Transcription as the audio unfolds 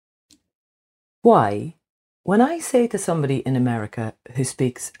Why, when I say to somebody in America who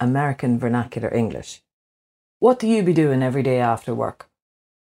speaks American vernacular English, "What do you be doing every day after work?"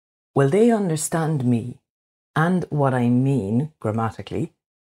 will they understand me and what I mean grammatically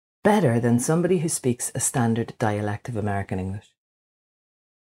better than somebody who speaks a standard dialect of American English?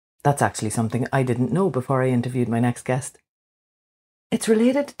 That's actually something I didn't know before I interviewed my next guest. It's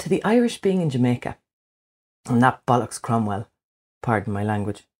related to the Irish being in Jamaica, and that bollocks Cromwell, pardon my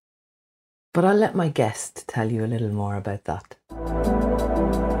language. But I'll let my guest tell you a little more about that.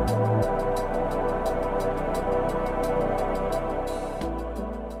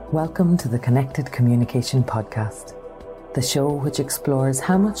 Welcome to the Connected Communication Podcast, the show which explores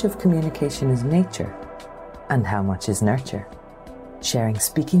how much of communication is nature and how much is nurture, sharing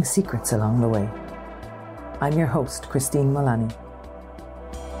speaking secrets along the way. I'm your host, Christine Mollie.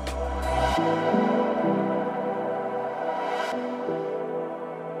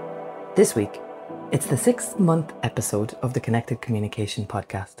 This week, it's the 6th-month episode of the Connected Communication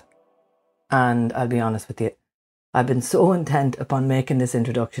Podcast. And I'll be honest with you, I've been so intent upon making this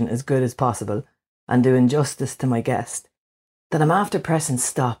introduction as good as possible and doing justice to my guest that I'm after pressing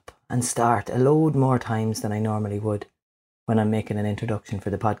stop and start a load more times than I normally would when I'm making an introduction for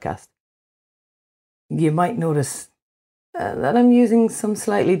the podcast. You might notice that I'm using some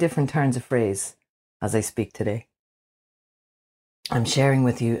slightly different turns of phrase as I speak today. I'm sharing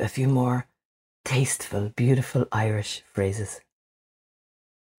with you a few more tasteful, beautiful Irish phrases.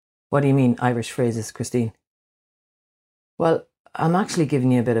 What do you mean, Irish phrases, Christine? Well, I'm actually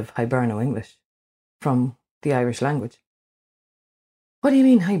giving you a bit of Hiberno English from the Irish language. What do you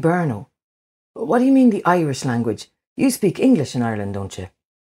mean, Hiberno? What do you mean, the Irish language? You speak English in Ireland, don't you?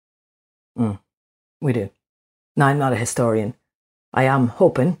 We do. Now, I'm not a historian. I am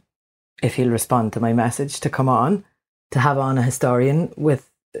hoping, if he'll respond to my message, to come on, to have on a historian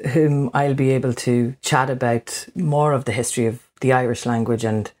with whom I'll be able to chat about more of the history of the Irish language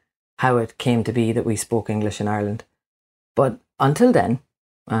and how it came to be that we spoke English in Ireland. But until then,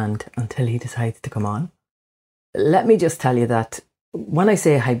 and until he decides to come on, let me just tell you that when I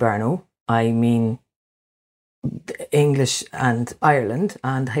say Hiberno, I mean English and Ireland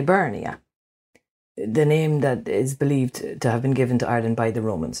and Hibernia, the name that is believed to have been given to Ireland by the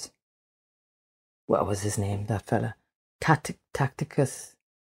Romans. What was his name, that fella? Tacticus,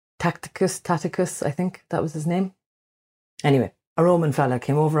 I think that was his name. Anyway, a Roman fella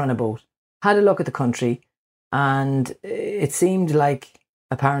came over on a boat, had a look at the country, and it seemed like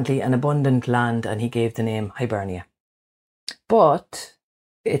apparently an abundant land, and he gave the name Hibernia. But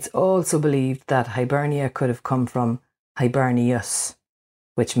it's also believed that Hibernia could have come from Hibernius,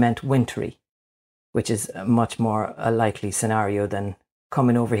 which meant wintry, which is a much more a likely scenario than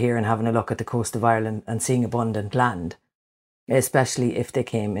coming over here and having a look at the coast of Ireland and seeing abundant land, especially if they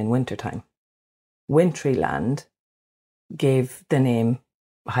came in wintertime. Wintry land gave the name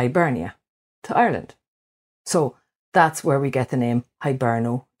Hibernia to Ireland. So that's where we get the name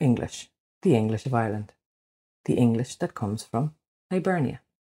Hiberno English, the English of Ireland, the English that comes from Hibernia.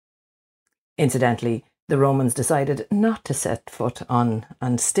 Incidentally, the Romans decided not to set foot on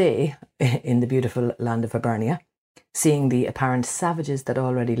and stay in the beautiful land of Hibernia, seeing the apparent savages that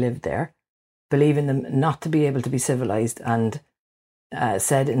already lived there, believing them not to be able to be civilised, and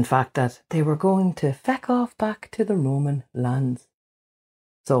said, in fact, that they were going to feck off back to the Roman lands.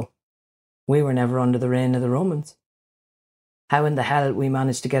 So, we were never under the reign of the Romans. How in the hell we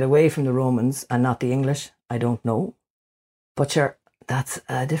managed to get away from the Romans and not the English, I don't know. But sure, that's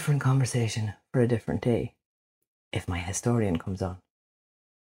a different conversation for a different day, if my historian comes on.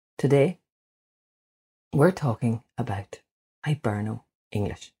 Today, we're talking about Hiberno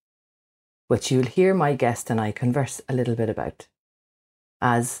English, which you'll hear my guest and I converse a little bit about,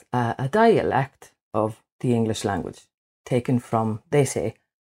 as a dialect of the English language, taken from, they say,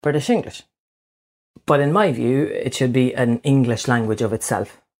 British English. But in my view, it should be an English language of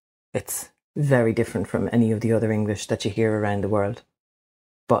itself. It's very different from any of the other English that you hear around the world.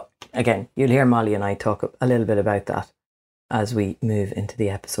 But again, you'll hear Mollie and I talk a little bit about that as we move into the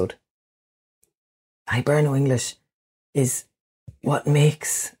episode. Hiberno English is what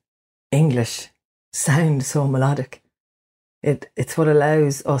makes English sound so melodic. It's what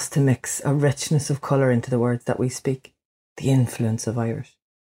allows us to mix a richness of colour into the words that we speak, the influence of Irish.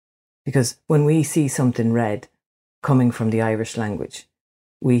 Because when we see something red coming from the Irish language,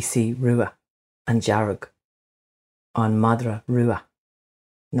 we see rua and jarrag, on madra rua,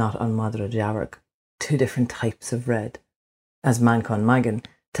 not on madra jarrag, two different types of red. As Manchán Magan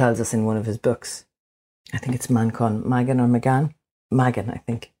tells us in one of his books, I think it's Manchán Magan or Magan? Magan, I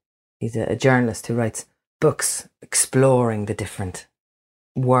think. He's a journalist who writes books exploring the different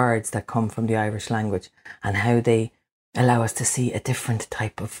words that come from the Irish language and how they allow us to see a different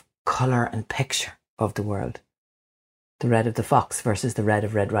type of colour and picture of the world. The red of the fox versus the red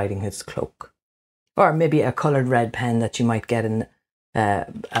of Red Riding Hood's cloak. Or maybe a coloured red pen that you might get in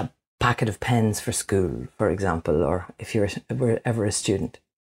a packet of pens for school, for example, or if you're ever a student.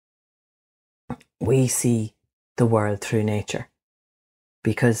 We see the world through nature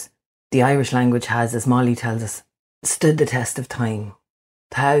because the Irish language has, as Mollie tells us, stood the test of time,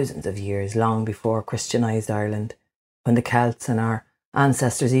 thousands of years, long before Christianised Ireland, when the Celts and our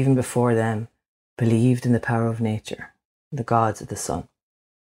ancestors, even before them, believed in the power of nature, the gods of the sun,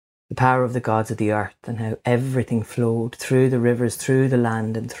 the power of the gods of the earth, and how everything flowed through the rivers, through the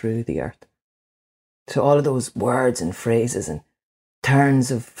land and through the earth. So all of those words and phrases and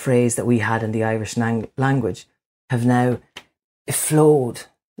turns of phrase that we had in the Irish language have now flowed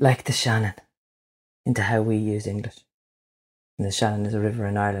like the Shannon into how we use English. And the Shannon is a river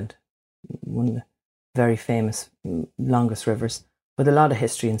in Ireland, one of the very famous, longest rivers, with a lot of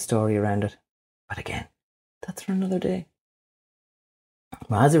history and story around it. But again, that's for another day.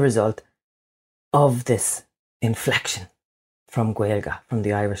 Well, as a result of this inflection from Gaeilgeoir, from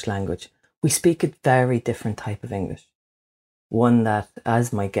the Irish language, we speak a very different type of English. One that,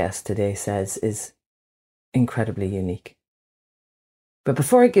 as my guest today says, is incredibly unique. But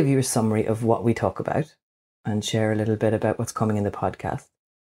before I give you a summary of what we talk about and share a little bit about what's coming in the podcast,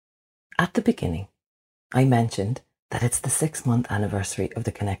 at the beginning, I mentioned that it's the 6-month anniversary of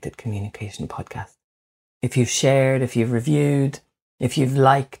the Connected Communication podcast. If you've shared, if you've reviewed, if you've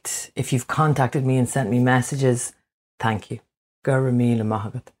liked, if you've contacted me and sent me messages, thank you. Gura míle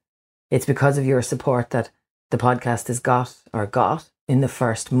maith. It's because of your support that the podcast has got in the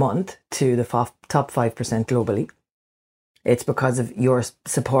first month to the top 5% globally. It's because of your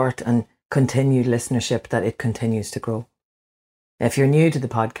support and continued listenership that it continues to grow. If you're new to the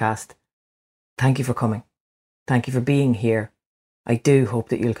podcast, thank you for coming. Thank you for being here. I do hope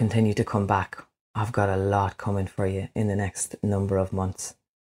that you'll continue to come back. I've got a lot coming for you in the next number of months.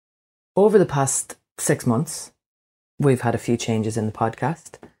 Over the past 6 months, we've had a few changes in the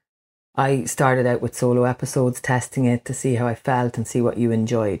podcast. I started out with solo episodes, testing it to see how I felt and see what you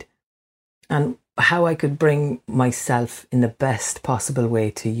enjoyed, and how I could bring myself in the best possible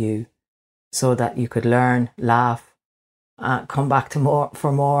way to you so that you could learn, laugh, come back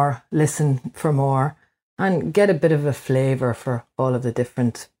for more, listen for more, and get a bit of a flavour for all of the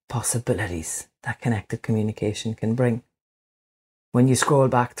different possibilities that connected communication can bring. When you scroll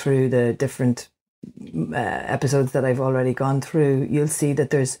back through the different episodes that I've already gone through, you'll see that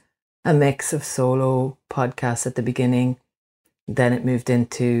there's a mix of solo podcasts at the beginning. Then it moved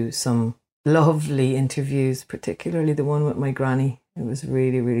into some lovely interviews, particularly the one with my granny. It was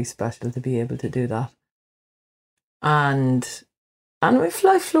really, really special to be able to do that. And I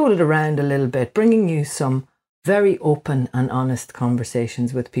floated around a little bit, bringing you some very open and honest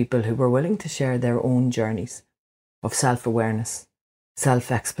conversations with people who were willing to share their own journeys of self-awareness,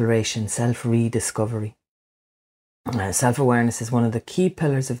 self-exploration, self-rediscovery. Self-awareness is one of the key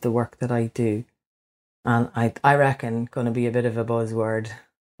pillars of the work that I do. And I reckon going to be a bit of a buzzword,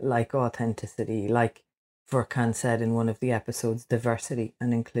 like authenticity, like Furkan said in one of the episodes, diversity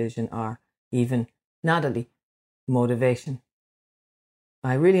and inclusion, are even Natalie, motivation.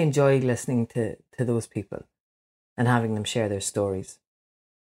 I really enjoy listening to those people and having them share their stories.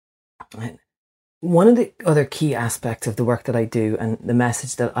 And one of the other key aspects of the work that I do and the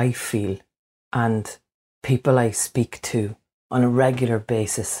message that I feel and people I speak to on a regular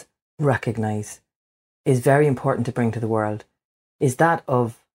basis recognise is very important to bring to the world is that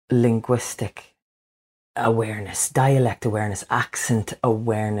of linguistic awareness, dialect awareness, accent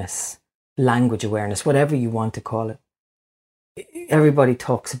awareness, language awareness, whatever you want to call it. Everybody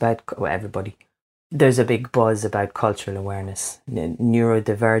talks about, there's a big buzz about cultural awareness,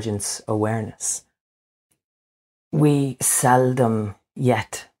 neurodivergence awareness. We seldom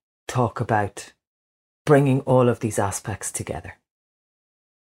yet talk about bringing all of these aspects together.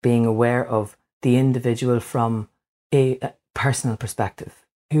 Being aware of the individual from a personal perspective,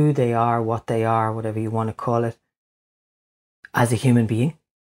 who they are, whatever you want to call it, as a human being,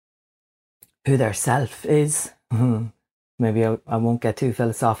 who their self is. Maybe I won't get too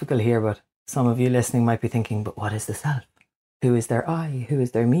philosophical here, but some of you listening might be thinking, but what is the self? Who is their I? Who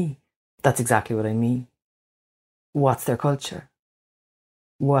is their me? That's exactly what I mean. What's their culture?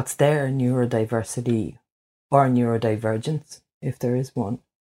 What's their neurodiversity or neurodivergence, if there is one?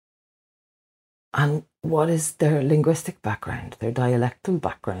 And what is their linguistic background, their dialectal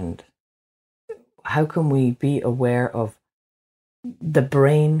background? How can we be aware of the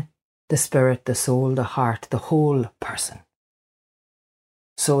brain, the spirit, the soul, the heart, the whole person?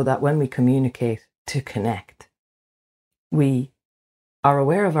 so that when we communicate to connect, we are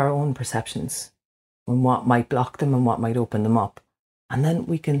aware of our own perceptions and what might block them and what might open them up. And then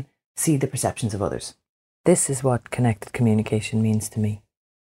we can see the perceptions of others. This is what connected communication means to me.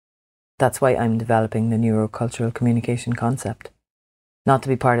 That's why I'm developing the neurocultural communication concept. Not to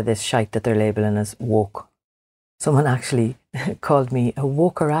be part of this shite that they're labelling as woke. Someone actually called me a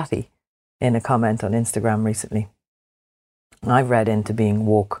wokerati in a comment on Instagram recently. I've read into being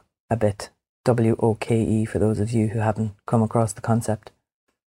woke a bit. WOKE for those of you who haven't come across the concept.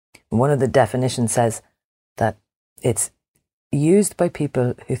 One of the definitions says that it's used by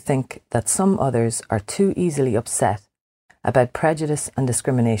people who think that some others are too easily upset about prejudice and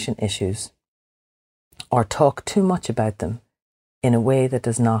discrimination issues, or talk too much about them in a way that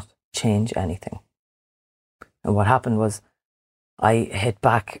does not change anything. And what happened was I hit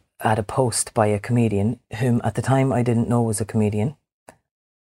back at a post by a comedian whom at the time I didn't know was a comedian,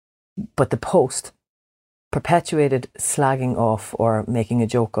 but the post perpetuated slagging off or making a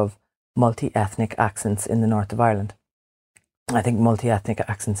joke of multi-ethnic accents in the north of Ireland. I think multi-ethnic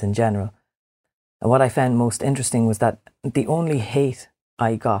accents in general. And what I found most interesting was that the only hate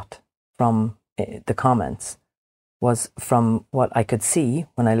I got from the comments was from what I could see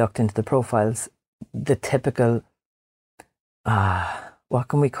when I looked into the profiles, the typical, what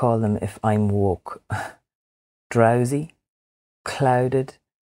can we call them if I'm woke? Drowsy, clouded,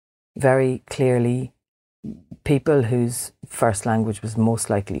 very clearly people whose first language was most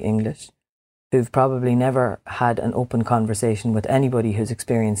likely English, who've probably never had an open conversation with anybody who's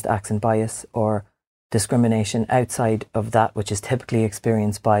experienced accent bias or discrimination outside of that which is typically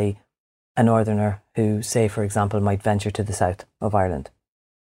experienced by a northerner who, say, for example, might venture to the south of Ireland.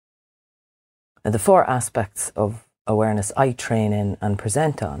 Now, the 4 aspects of awareness I train in and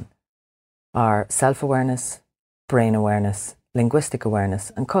present on are self-awareness, brain awareness, linguistic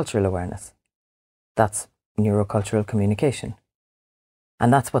awareness, and cultural awareness. That's neurocultural communication.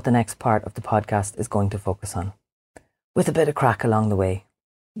 And that's what the next part of the podcast is going to focus on. With a bit of crack along the way.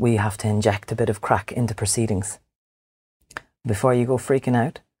 We have to inject a bit of crack into proceedings. Before you go freaking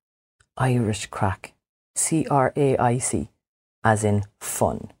out, Irish crack. CRAIC, as in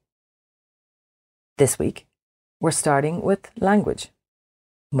fun. This week, we're starting with language.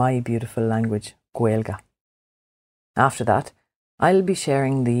 My beautiful language, Gaeilgeoir. After that, I'll be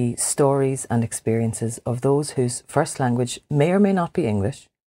sharing the stories and experiences of those whose first language may or may not be English,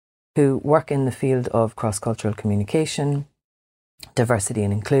 who work in the field of cross-cultural communication, diversity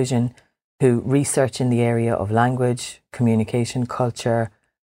and inclusion, who research in the area of language, communication, culture,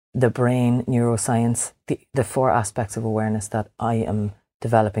 the brain, neuroscience, the 4 aspects of awareness that I am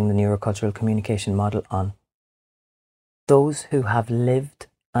developing the neurocultural communication model on. Those who have lived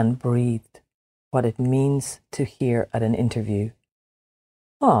and breathed what it means to hear at an interview,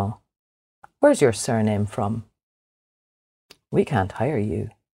 "Oh, where's your surname from? We can't hire you."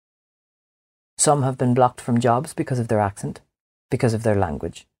 Some have been blocked from jobs because of their accent, because of their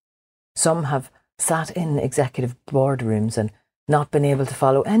language. Some have sat in executive boardrooms and not been able to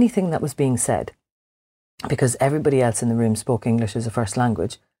follow anything that was being said because everybody else in the room spoke English as a first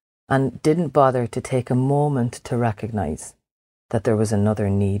language and didn't bother to take a moment to recognise that there was another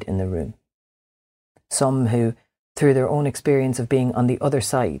need in the room. Some who, through their own experience of being on the other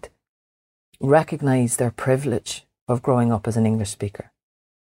side, recognise their privilege of growing up as an English speaker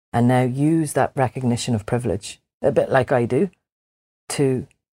and now use that recognition of privilege, a bit like I do, to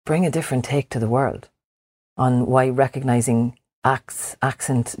bring a different take to the world on why recognising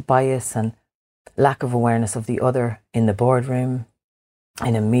accent bias and lack of awareness of the other in the boardroom,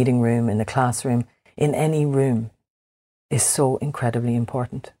 in a meeting room, in the classroom, in any room is so incredibly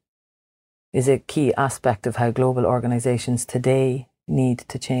important, is a key aspect of how global organisations today need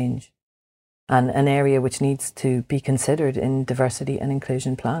to change, and an area which needs to be considered in diversity and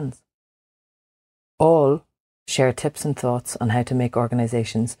inclusion plans. All share tips and thoughts on how to make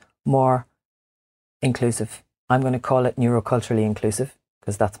organisations more inclusive. I'm going to call it neuroculturally inclusive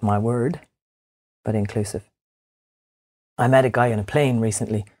because that's my word, but inclusive. I met a guy on a plane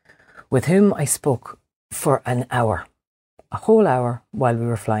recently with whom I spoke for an hour, a whole hour while we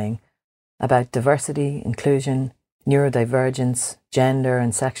were flying, about diversity, inclusion, neurodivergence, gender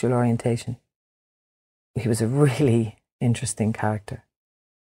and sexual orientation. He was a really interesting character.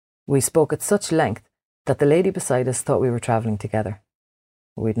 We spoke at such length that the lady beside us thought we were travelling together.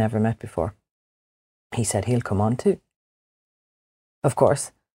 We'd never met before. He said he'll come on too. Of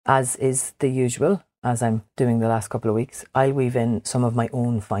course, as is the usual, as I'm doing the last couple of weeks, I'll weave in some of my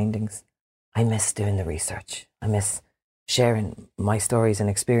own findings. I miss doing the research. I miss sharing my stories and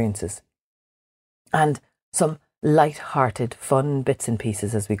experiences. And some light-hearted, fun bits and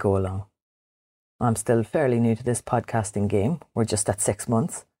pieces as we go along. I'm still fairly new to this podcasting game. We're just at 6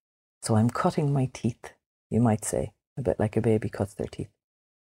 months. So I'm cutting my teeth, you might say, a bit like a baby cuts their teeth.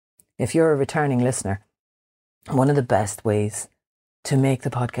 If you're a returning listener, one of the best ways to make the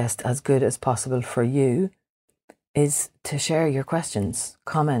podcast as good as possible for you is to share your questions,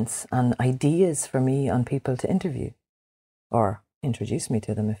 comments, and ideas for me on people to interview, or introduce me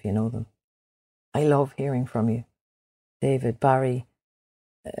to them if you know them. I love hearing from you. David, Barry,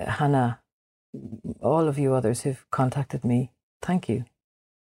 Hannah, all of you others who've contacted me, thank you.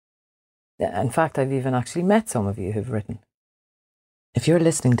 In fact, I've even actually met some of you who've written. If you're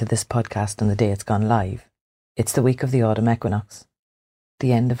listening to this podcast on the day it's gone live, it's the week of the autumn equinox,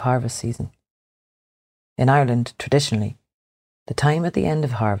 the end of harvest season. In Ireland, traditionally, the time at the end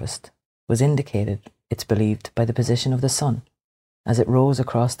of harvest was indicated, it's believed, by the position of the sun as it rose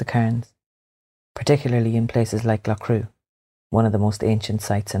across the cairns, particularly in places like Loughcrew, one of the most ancient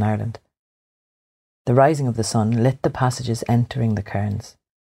sites in Ireland. The rising of the sun lit the passages entering the cairns.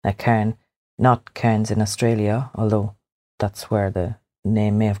 A cairn, not cairns in Australia, although that's where the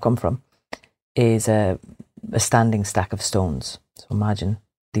name may have come from, is a standing stack of stones. So imagine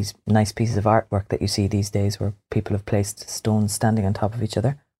these nice pieces of artwork that you see these days where people have placed stones standing on top of each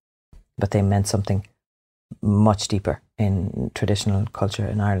other, but they meant something much deeper in traditional culture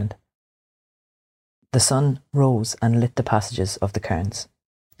in Ireland. The sun rose and lit the passages of the cairns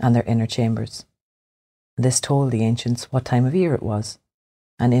and their inner chambers. This told the ancients what time of year it was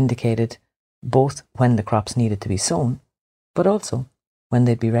and indicated both when the crops needed to be sown, but also when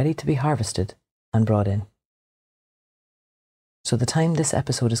they'd be ready to be harvested and brought in. So the time this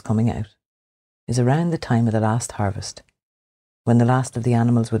episode is coming out is around the time of the last harvest, when the last of the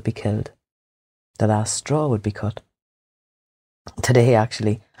animals would be killed, the last straw would be cut. Today,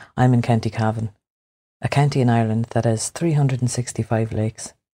 actually, I'm in County Cavan, a county in Ireland that has 365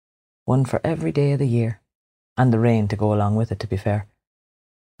 lakes, one for every day of the year, and the rain to go along with it, to be fair.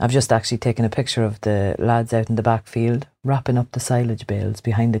 I've just actually taken a picture of the lads out in the back field wrapping up the silage bales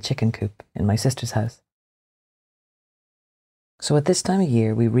behind the chicken coop in my sister's house. So at this time of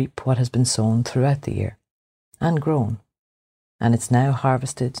year we reap what has been sown throughout the year and grown, and it's now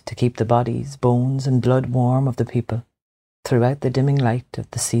harvested to keep the bodies, bones and blood warm of the people throughout the dimming light of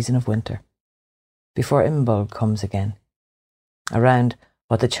the season of winter, before Imbolg comes again, around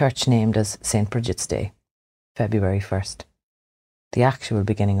what the church named as St. Bridget's Day, February 1st. The actual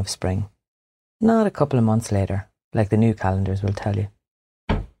beginning of spring, not a couple of months later, like the new calendars will tell you.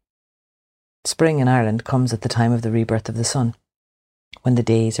 Spring in Ireland comes at the time of the rebirth of the sun, when the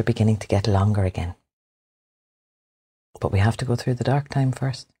days are beginning to get longer again. But we have to go through the dark time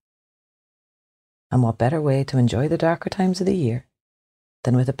first. And what better way to enjoy the darker times of the year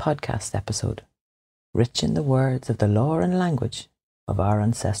than with a podcast episode, rich in the words of the lore and language of our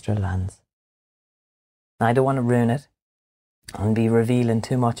ancestral lands. I don't want to ruin it and be revealing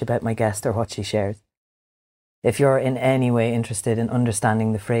too much about my guest or what she shares. If you're in any way interested in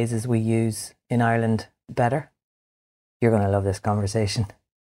understanding the phrases we use in Ireland better, you're going to love this conversation.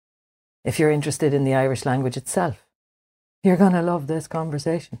 If you're interested in the Irish language itself, you're going to love this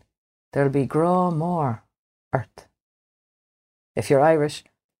conversation. There'll be gra more earth. If you're Irish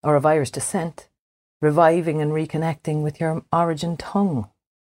or of Irish descent, reviving and reconnecting with your origin tongue,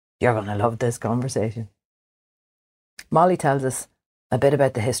 you're going to love this conversation. Mollie tells us a bit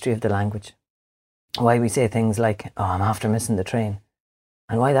about the history of the language, why we say things like, "Oh, I'm after missing the train,"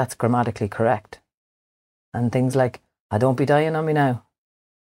 and why that's grammatically correct, and things like, "I don't be dying on me now,"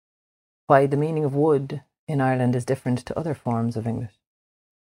 why the meaning of would in Ireland is different to other forms of English,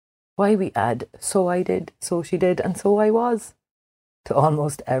 why we add "so I did," "so she did," and "so I was" to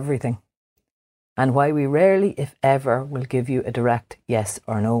almost everything, and why we rarely, if ever, will give you a direct yes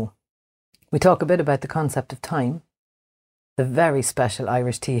or no. We talk a bit about the concept of time, the very special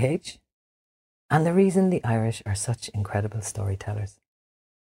Irish TH, and the reason the Irish are such incredible storytellers.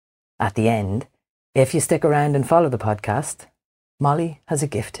 At the end, if you stick around and follow the podcast, Mollie has a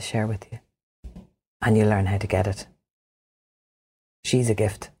gift to share with you, and you learn how to get it. She's a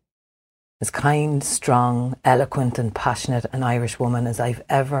gift. As kind, strong, eloquent and passionate an Irish woman as I've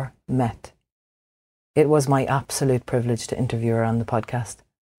ever met. It was my absolute privilege to interview her on the podcast.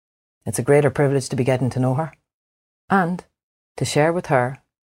 It's a greater privilege to be getting to know her and to share with her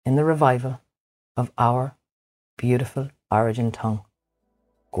in the revival of our beautiful origin tongue,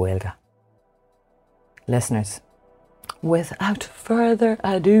 Gaeilgeoir. Listeners, without further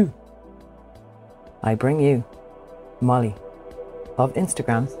ado, I bring you Mollie of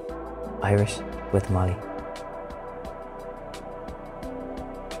Instagram's Irish with Mollie.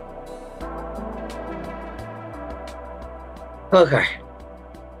 Cogar.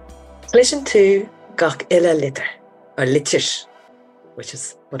 Listen to gach illa litter, or litcher, which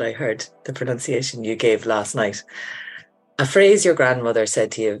is what I heard, the pronunciation you gave last night. A phrase your grandmother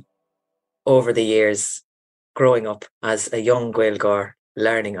said to you over the years growing up as a young Gaeilgeoir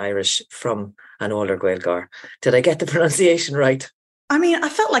learning Irish from an older Gaeilgeoir. Did I get the pronunciation right? I mean, I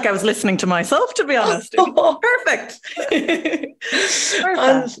felt like I was listening to myself, to be honest. Perfect.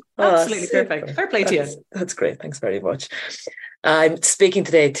 Perfect. Absolutely perfect. Fair play to you. That's great. Thanks very much. I'm speaking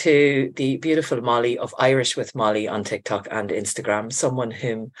today to the beautiful Mollie of Irish with Mollie on TikTok and Instagram, someone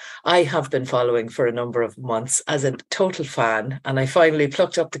whom I have been following for a number of months as a total fan. And I finally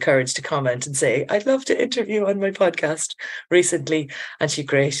plucked up the courage to comment and say, I'd love to interview on my podcast recently. And she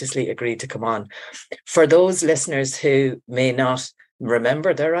graciously agreed to come on. For those listeners who may not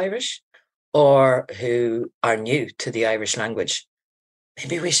remember their Irish or who are new to the Irish language,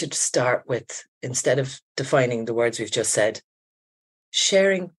 maybe we should start with, instead of defining the words we've just said,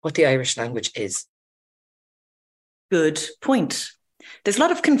 sharing what the Irish language is. Good point. There's a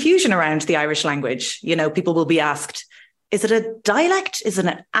lot of confusion around the Irish language. You know, people will be asked, is it a dialect? Is it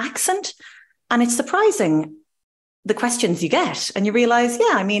an accent? And it's surprising the questions you get. And you realize,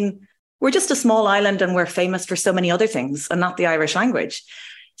 yeah, I mean, we're just a small island and we're famous for so many other things and not the Irish language.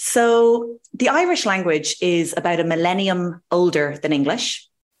 So the Irish language is about a millennium older than English.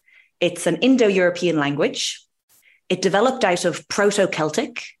 It's an Indo-European language. It developed out of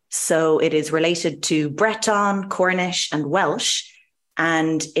Proto-Celtic, so it is related to Breton, Cornish, and Welsh,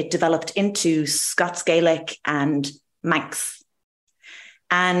 and it developed into Scots Gaelic and Manx.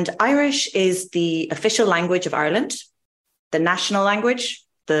 And Irish is the official language of Ireland, the national language,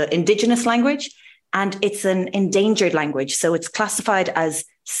 the indigenous language, and it's an endangered language. So it's classified as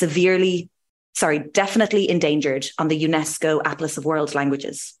definitely endangered on the UNESCO Atlas of World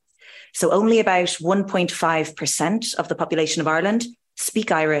Languages. So only about 1.5% of the population of Ireland speak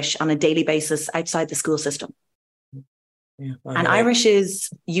Irish on a daily basis outside the school system. Yeah, and Irish is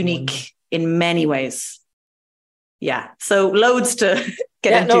unique in many ways. Yeah, so loads to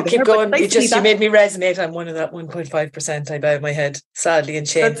get into. No, keep going. You made me resonate. I'm one of that 1.5%. I bow my head sadly in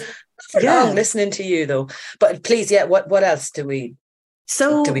shame. For long listening to you though. But please, what else do we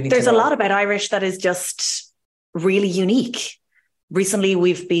need there's a lot about Irish that is just really unique. Recently,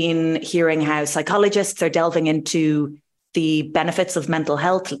 we've been hearing how psychologists are delving into the benefits of mental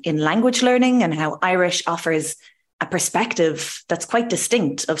health in language learning and how Irish offers a perspective that's quite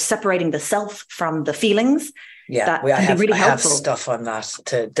distinct of separating the self from the feelings. Yeah, I have stuff on that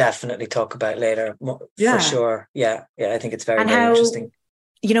to definitely talk about later, for sure. Yeah, I think it's very interesting.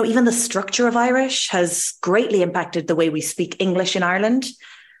 You know, even the structure of Irish has greatly impacted the way we speak English in Ireland.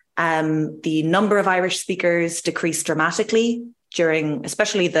 The number of Irish speakers decreased dramatically during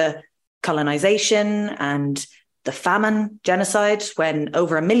especially the colonization and the famine, genocide, when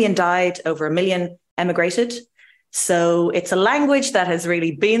over 1 million died, over 1 million emigrated. So it's a language that has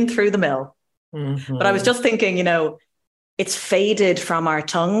really been through the mill. Mm-hmm. But I was just thinking, you know, it's faded from our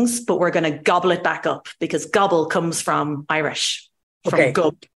tongues, but we're going to gobble it back up because gobble comes from Irish, from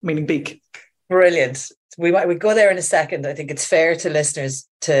gob, meaning beak. Brilliant. We go there in a second. I think it's fair to listeners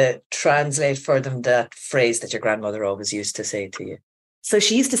to translate for them that phrase that your grandmother always used to say to you. So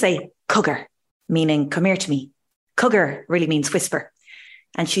she used to say, "Cugger," meaning come here to me. Cugger really means whisper.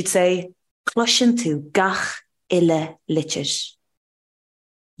 And she'd say, "Clushin to gach ille liches."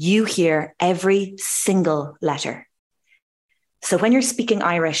 You hear every single letter. So when you're speaking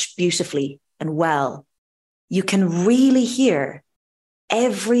Irish beautifully and well, you can really hear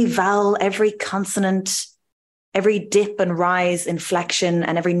every vowel, every consonant, every dip and rise, inflection,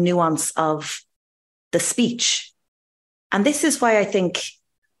 and every nuance of the speech. And this is why I think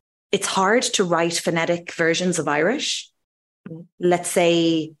it's hard to write phonetic versions of Irish. Let's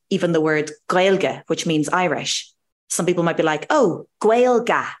say even the word Gaeilge, which means Irish. Some people might be like, oh,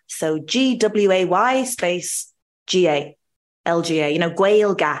 Gaeilge. So Gway space G-A-L-G-A, you know,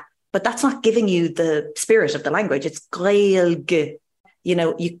 Gaeilge. But that's not giving you the spirit of the language. It's Gaeilge. You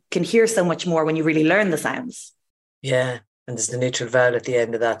know, you can hear so much more when you really learn the sounds. Yeah. And there's the neutral vowel at the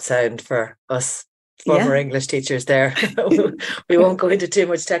end of that sound for us former English teachers there. We won't go into too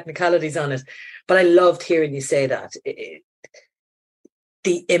much technicalities on it. But I loved hearing you say that.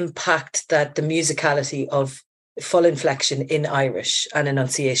 The impact that the musicality of full inflection in Irish and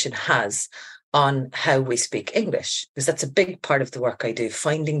enunciation has on how we speak English, because that's a big part of the work I do,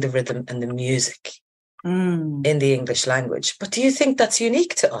 finding the rhythm and the music in the English language. But do you think that's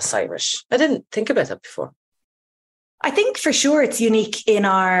unique to us Irish? I didn't think about that before. I think for sure it's unique in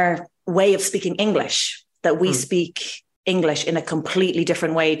our way of speaking English, that we speak English in a completely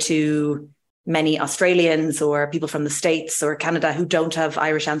different way to many Australians or people from the States or Canada who don't have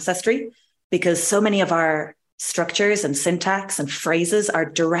Irish ancestry, because so many of our structures and syntax and phrases are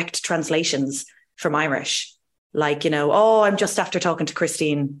direct translations from Irish. Like, oh, I'm just after talking to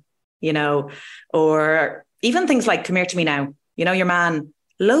Christine, or even things like, come here to me now, your man,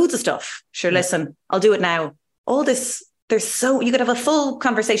 loads of stuff. Sure, listen, I'll do it now. All this, you could have a full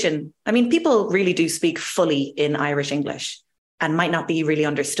conversation. I mean, people really do speak fully in Irish English and might not be really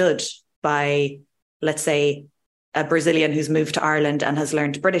understood by, let's say, a Brazilian who's moved to Ireland and has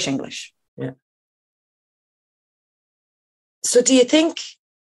learned British English. Yeah. So do you think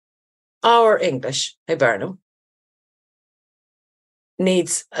our English, Hiberno,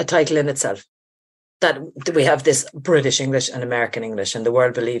 needs a title in itself? That we have this British English and American English, and the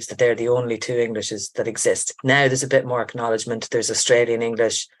world believes that they're the only two Englishes that exist. Now there's a bit more acknowledgement. There's Australian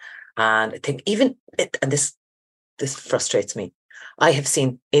English, and I think this frustrates me. I have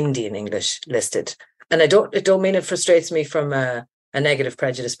seen Indian English listed, and I don't mean it frustrates me from a negative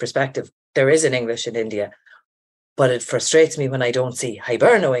prejudice perspective. There is an English in India, but it frustrates me when I don't see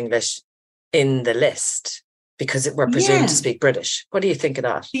Hiberno English in the list because we're presumed to speak British. What do you think of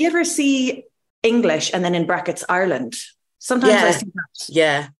that? Do you ever see English and then in brackets Ireland? Sometimes I see that.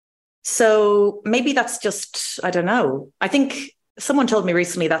 Yeah. So maybe that's just, I don't know. I think someone told me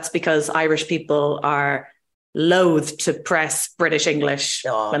recently that's because Irish people are loath to press British English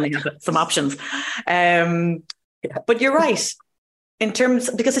when they have some options. But you're right.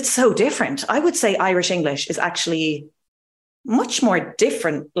 Because it's so different. I would say Irish English is actually much more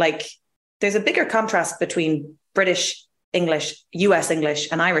different. Like there's a bigger contrast between British English, US English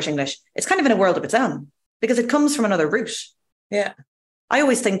and Irish English. It's kind of in a world of its own because it comes from another root. Yeah. I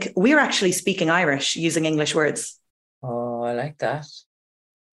always think we're actually speaking Irish using English words. Oh, I like that.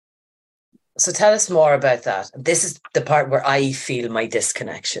 So tell us more about that. This is the part where I feel my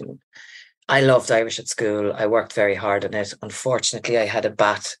disconnection. I loved Irish at school. I worked very hard on it. Unfortunately, I had a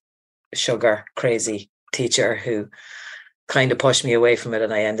bat sugar crazy teacher who kind of pushed me away from it,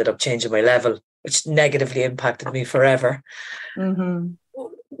 and I ended up changing my level, which negatively impacted me forever. Mm-hmm.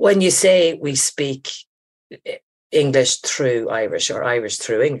 When you say we speak English through Irish or Irish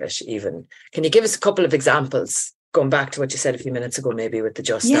through English even, can you give us a couple of examples, going back to what you said a few minutes ago, maybe with the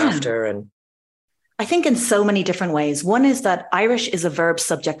just after? And I think in so many different ways. One is that Irish is a verb,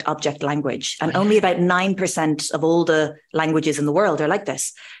 subject, object language, and only about 9% of all the languages in the world are like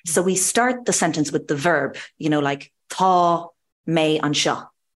this. So we start the sentence with the verb, like tá, me, and seo,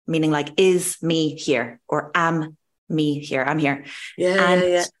 meaning like is me here, or am me here, I'm here.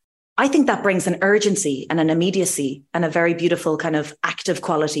 Yeah. I think that brings an urgency and an immediacy and a very beautiful kind of active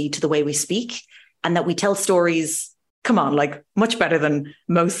quality to the way we speak, and that we tell stories, come on, like much better than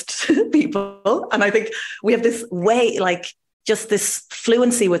most people. And I think we have this way, like just this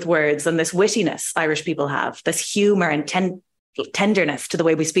fluency with words and this wittiness Irish people have, this humor and tenderness to the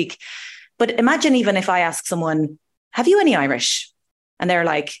way we speak. But imagine even if I ask someone, have you any Irish? And they're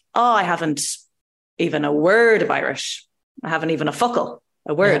like, oh, I haven't even a word of Irish. I haven't even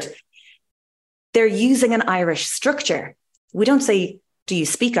a word. Yeah. They're using an Irish structure. We don't say, do you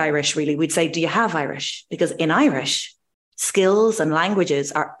speak Irish really? We'd say, do you have Irish? Because in Irish, skills and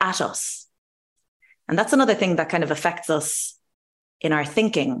languages are at us. And that's another thing that kind of affects us in our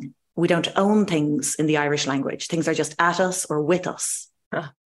thinking. We don't own things in the Irish language. Things are just at us or with us.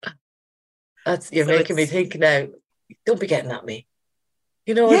 You're making me think now, don't be getting at me.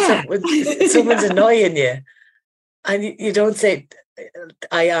 When someone's annoying you and you don't say,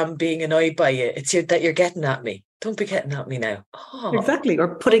 I am being annoyed by you. It's that you're getting at me. Don't be getting at me now. Oh, exactly.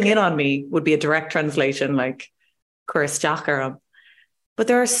 Or putting in on me would be a direct translation, like Cuirasteachar. But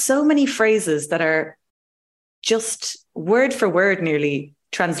there are so many phrases that are just word for word, nearly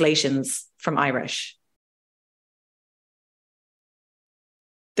translations from Irish.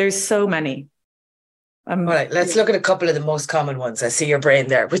 There's so many. All right, let's look at a couple of the most common ones. I see your brain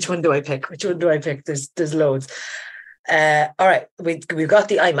there. Which one do I pick? There's loads. All right, we've got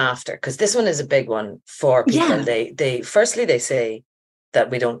the I'm after, because this one is a big one for people. Yeah. They firstly they say that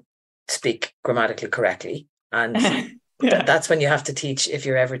we don't speak grammatically correctly, and that's when you have to teach, if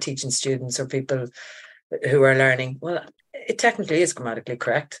you're ever teaching students or people who are learning. Well, it technically is grammatically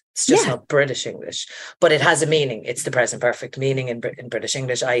correct. It's just not British English, but it has a meaning. It's the present perfect meaning in British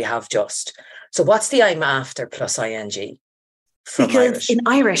English. I have just. So what's the I'm after plus ing? Because Irish? In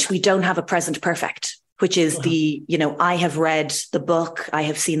Irish we don't have a present perfect, which is I have read the book, I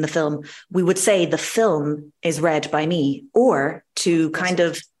have seen the film. We would say the film is read by me, or to kind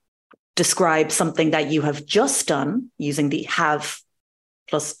of describe something that you have just done using the have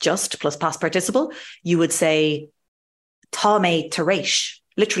plus just plus past participle, you would say tá mé tar éis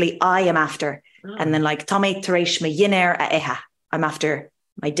literally, I am after. And then like, Tommy Teresh me yiner a eha. I'm after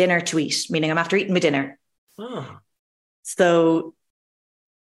my dinner to eat, meaning I'm after eating my dinner. Oh. So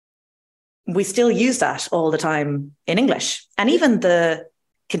we still use that all the time in English. And even the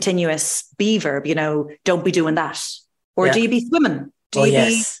continuous be verb, you know, don't be doing that. Or do you be swimming? Do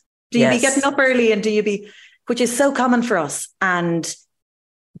you be getting up early, and which is so common for us. And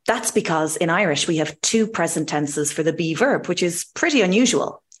that's because in Irish, we have 2 present tenses for the be verb, which is pretty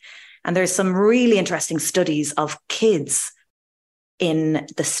unusual. And there's some really interesting studies of kids in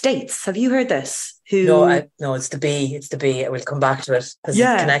the States. Have you heard this? No, it's the B. It's the B. We'll come back to it because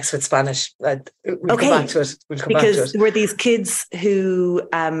it connects with Spanish. We'll come back to it. Because there were these kids who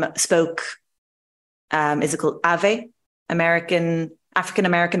spoke, is it called Ave, African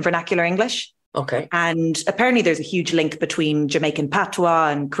American vernacular English? Okay. And apparently there's a huge link between Jamaican patois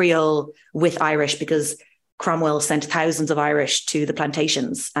and Creole with Irish, because Cromwell sent thousands of Irish to the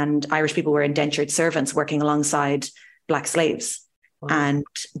plantations, and Irish people were indentured servants working alongside Black slaves. Wow. And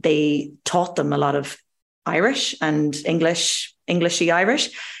they taught them a lot of Irish and Englishy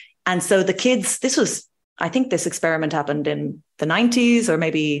Irish. And so the kids, I think this experiment happened in the 90s or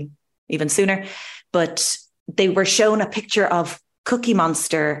maybe even sooner, but they were shown a picture of Cookie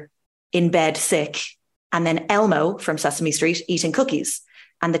Monster in bed sick, and then Elmo from Sesame Street eating cookies.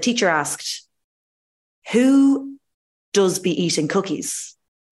 And the teacher asked, who does be eating cookies?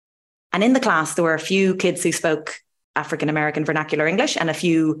 And in the class, there were a few kids who spoke African American vernacular English and a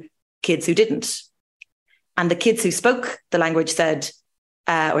few kids who didn't. And the kids who spoke the language said,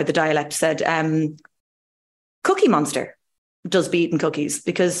 or the dialect said, Cookie Monster does be eating cookies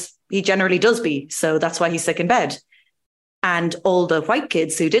because he generally does be. So that's why he's sick in bed. And all the white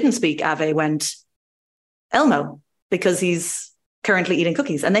kids who didn't speak Ave went, Elmo, because he's currently eating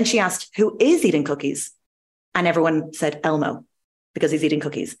cookies. And then she asked, who is eating cookies? And everyone said Elmo, because he's eating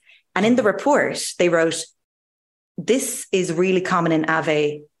cookies. And in the report, they wrote, this is really common in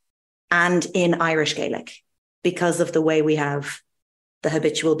Ave and in Irish Gaelic because of the way we have the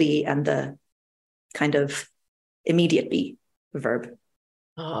habitual be and the kind of immediate be verb.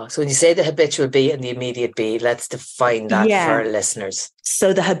 Oh, so when you say the habitual be and the immediate be, let's define that for our listeners.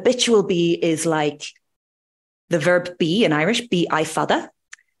 So the habitual be is like the verb be in Irish, be I fada,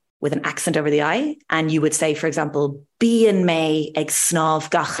 with an accent over the I. And you would say, for example, be in May ag snáv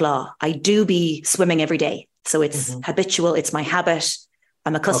gachla. I do be swimming every day. So it's habitual. It's my habit.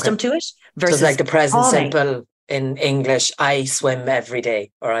 I'm accustomed to it. Versus so it's like the present simple in English, I swim every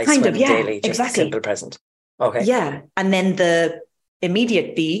day, or I swim daily. Just exactly. Simple present. Okay. Yeah. And then the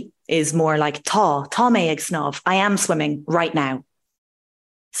immediate be is more like tá me ag snáv. I am swimming right now.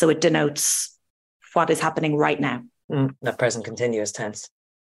 So it denotes what is happening right now. Not present continuous tense.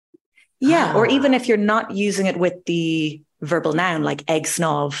 Yeah. Or even if you're not using it with the verbal noun like ag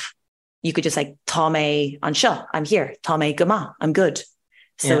snáv, you could just say tá me an seo, I'm here. Tá me gama, I'm good.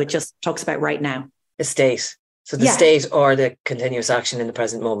 So it just talks about right now. The state. So the state or the continuous action in the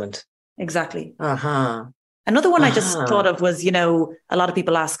present moment. Exactly. Another one I just thought of was, you know, a lot of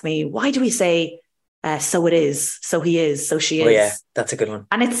people ask me, why do we say so it is, so he is, so she is? Oh yeah, that's a good one.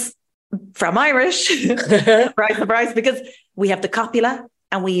 And it's from Irish, surprise, surprise, because we have the copula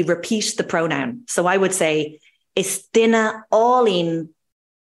and we repeat the pronoun. So I would say, is dinna all in.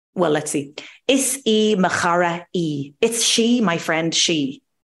 Well, let's see. Is e machara e. It's she, my friend, she.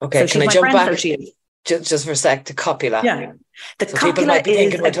 Okay, so can I jump friend, back so she is. Just for a sec to copula? Yeah. The copula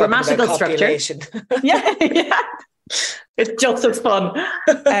is a grammatical structure. yeah. It's just as fun.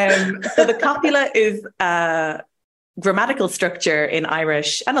 So the copula is a grammatical structure in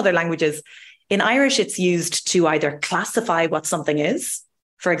Irish and other languages. In Irish, it's used to either classify what something is.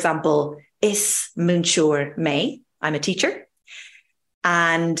 For example, is munchur me. I'm a teacher.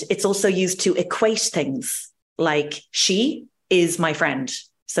 And it's also used to equate things like she is my friend.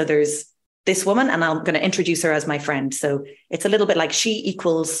 So there's this woman and I'm going to introduce her as my friend. So it's a little bit like she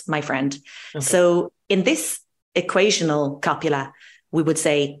equals my friend. Okay. So in this equational copula, we would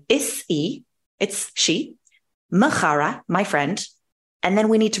say is e, it's she, machara, my friend. And then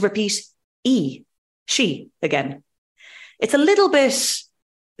we need to repeat e, she again. It's a little bit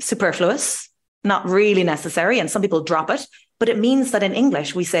superfluous, not really necessary. And some people drop it. But it means that in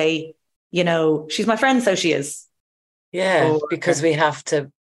English, we say, you know, she's my friend, so she is. Yeah, because we have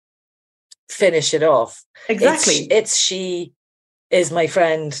to finish it off. Exactly. It's she is my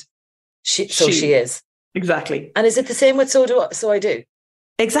friend, so she is. Exactly. And is it the same with so I do?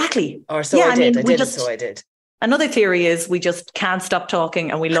 Exactly. Or so I did. I did so I did. Another theory is we just can't stop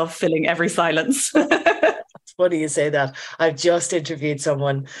talking and we love filling every silence. It's funny you say that. I've just interviewed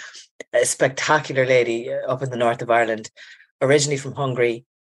someone, a spectacular lady up in the north of Ireland, originally from Hungary,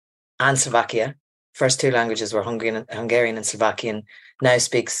 and Slovakia. First two languages were Hungarian and Slovakian. Now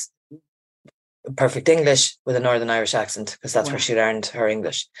speaks perfect English with a Northern Irish accent, because that's where she learned her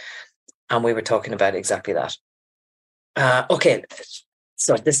English. And we were talking about exactly that. Okay,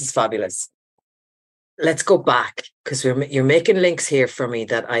 so this is fabulous. Let's go back, because you're making links here for me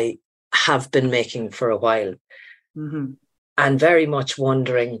that I have been making for a while, and very much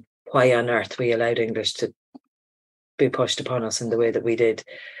wondering why on earth we allowed English to be pushed upon us in the way that we did.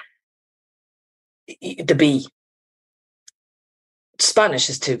 The B. Spanish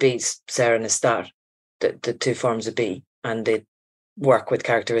is two B's, ser and estar, the two forms of B, and they work with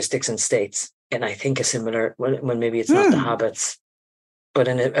characteristics and states in, I think, a similar, well, maybe it's not the habits, but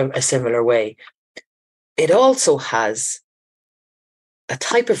in a similar way. It also has a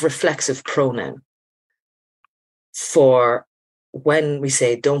type of reflexive pronoun for when we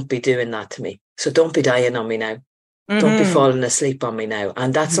say, don't be doing that to me. So don't be dying on me now. Don't be falling asleep on me now.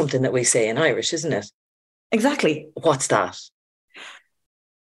 And that's something that we say in Irish, isn't it? Exactly. What's that?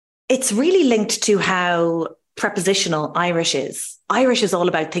 It's really linked to how prepositional Irish is. Irish is all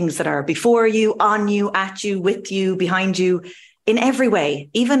about things that are before you, on you, at you, with you, behind you, in every way.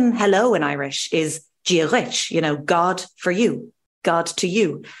 Even hello in Irish is Gaeilgeoir, God for you, God to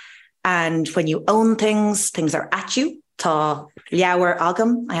you. And when you own things are at you. Tá leabhar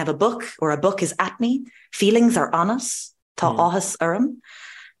agam, I have a book, or a book is at me. Feelings are on us. Tá áthas orm.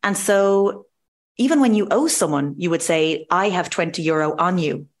 And so even when you owe someone, you would say, I have €20 on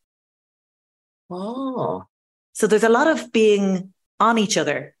you. Oh. So there's a lot of being on each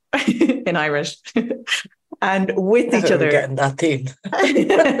other in Irish and with each other. Getting that theme.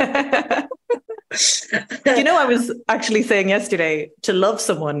 I was actually saying yesterday, to love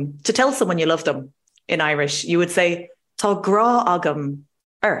someone, to tell someone you love them in Irish, you would say, Tá grá agam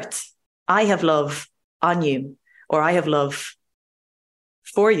earth. I have love on you, or I have love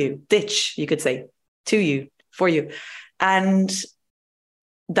for you. Ditch, you could say, to you, for you. And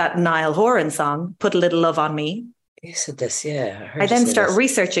that Niall Horan song, Put a Little Love on Me. You said this, yeah. I then start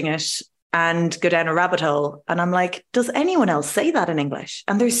researching it and go down a rabbit hole. And I'm like, does anyone else say that in English?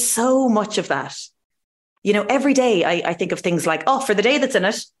 And there's so much of that. Every day I think of things like, for the day that's in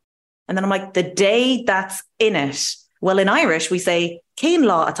it. And then I'm like, the day that's in it. Well, in Irish, we say, Céin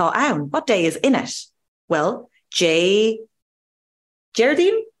lá atá ann. What day is in it? Well, Geraldine?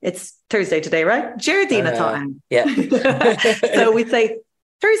 It's Thursday today, right? Geraldine atá ann. Yeah. So we say,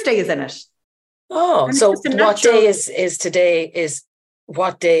 Thursday is in it. Oh, so what day is today is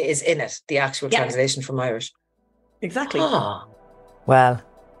what day is in it, the actual translation from Irish. Exactly. Oh. Well,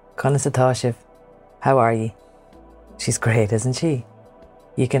 Conas atá sibh, how are you? She's great, isn't she?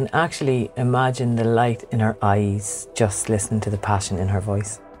 You can actually imagine the light in her eyes just listening to the passion in her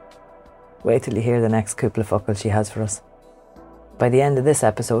voice. Wait till you hear the next couple of fuckles she has for us. By the end of this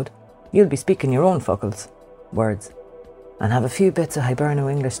episode, you'll be speaking your own fuckles, words, and have a few bits of Hiberno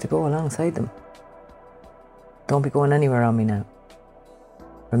English to go alongside them. Don't be going anywhere on me now.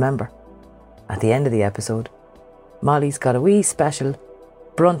 Remember, at the end of the episode, Mollie's got a wee special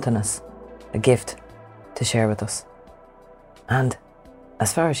brunt on us, a gift to share with us. And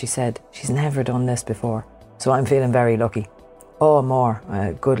as far as she said, she's never done this before, so I'm feeling very lucky. Oh, more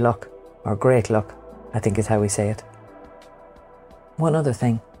good luck, or great luck, I think is how we say it. One other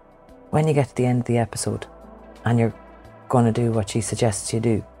thing, when you get to the end of the episode and you're going to do what she suggests you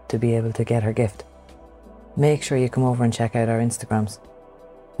do to be able to get her gift, make sure you come over and check out our Instagrams.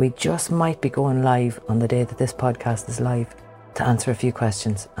 We just might be going live on the day that this podcast is live to answer a few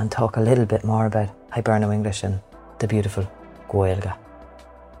questions and talk a little bit more about Hiberno English and the beautiful Gaeilge.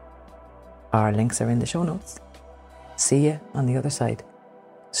 Our links are in the show notes. See you on the other side.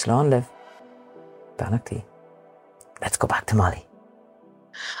 Slán live. Bannock. Let's go back to Mollie.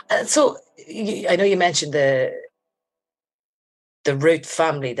 So I know you mentioned the root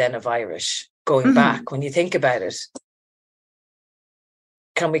family then of Irish going back. When you think about it,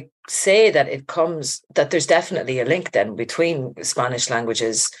 can we say that that there's definitely a link then between Spanish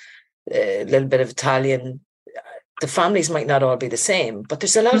languages, a little bit of Italian? The families might not all be the same, but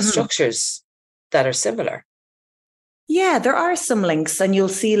there's a lot of structures that are similar. Yeah, there are some links, and you'll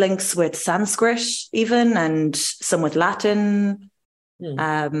see links with Sanskrit even, and some with Latin,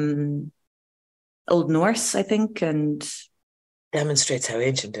 Old Norse, I think, and demonstrates how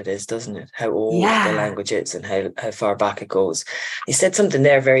ancient it is, doesn't it? How old the language is and how far back it goes. You said something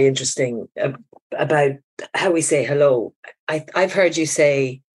there very interesting about how we say hello. I've heard you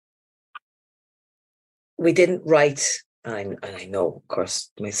say we didn't write, and I know, of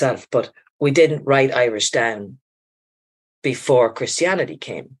course, myself, but we didn't write Irish down before Christianity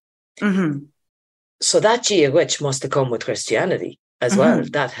came. So that Gaeilgeoir must have come with Christianity, as well,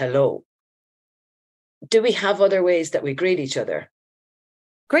 that hello. Do we have other ways that we greet each other?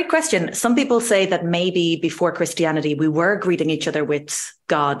 Great question. Some people say that maybe before Christianity, we were greeting each other with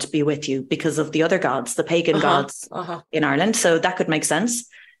God be with you because of the other gods, the pagan gods in Ireland. So that could make sense.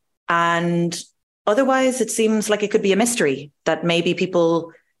 And otherwise, it seems like it could be a mystery that maybe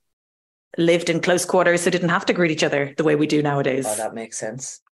people lived in close quarters so didn't have to greet each other the way we do nowadays. Oh, that makes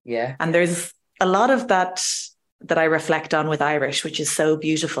sense. Yeah. And there's a lot of that I reflect on with Irish, which is so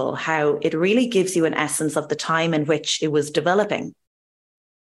beautiful, how it really gives you an essence of the time in which it was developing.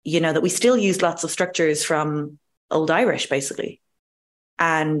 You know, that we still use lots of structures from Old Irish, basically.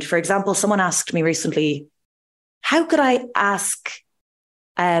 And for example, someone asked me recently, how could I ask,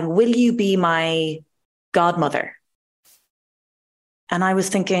 will you be my godmother? And I was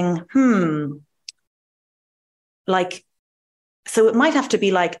thinking, like, so it might have to be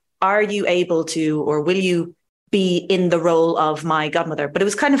like, are you able to, or will you be in the role of my godmother? But it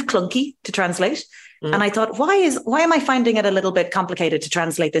was kind of clunky to translate. And I thought, why am I finding it a little bit complicated to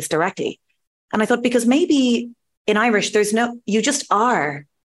translate this directly? And I thought, because maybe in Irish, you just are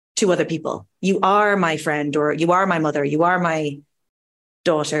to other people. You are my friend, or you are my mother, you are my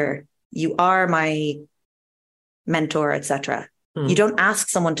daughter, you are my mentor, etc. You don't ask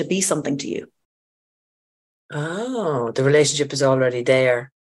someone to be something to you. Oh, the relationship is already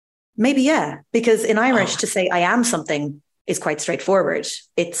there. Maybe, yeah. Because in Irish, to say I am something is quite straightforward.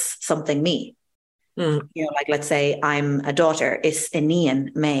 It's something me. You know, like let's say I'm a daughter, is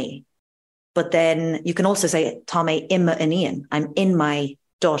Anian May. But then you can also say Tame Imma Anian. I'm in my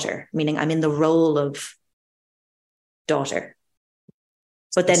daughter, meaning I'm in the role of daughter.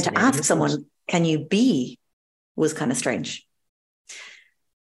 But then to ask someone, can you be, was kind of strange.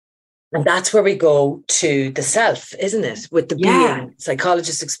 And that's where we go to the self, isn't it? With the being,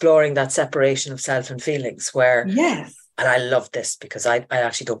 psychologists exploring that separation of self and feelings where... Yes. And I love this because I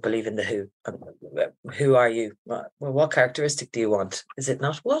actually don't believe in the who. Who are you? Well, what characteristic do you want? Is it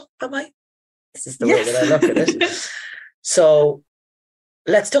not, what am I? This is the way that I look at it. So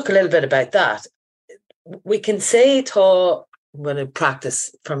let's talk a little bit about that. We can say I'm going to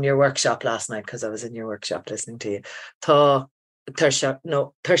practice from your workshop last night because I was in your workshop listening to you. Tersha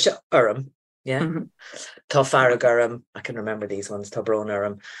Urim. Yeah. Tá Farag Urim. I can remember these ones. Tá Bron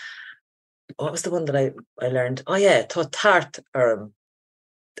Urim. What was the one that I learned? Oh, yeah, Tart.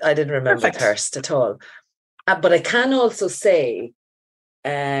 I didn't remember thirst at all. But I can also say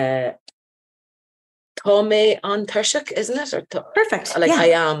Tome on Tershak, isn't it? Perfect. Like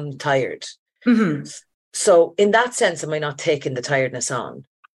I am tired. So in that sense, am I not taking the tiredness on?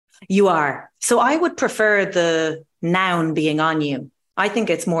 You are. So I would prefer the noun being on you. I think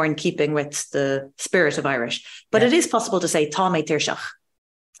it's more in keeping with the spirit of Irish. But it is possible to say Tome Tirshach.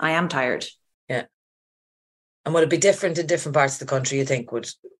 I am tired. Yeah. And would it be different in different parts of the country, you think, would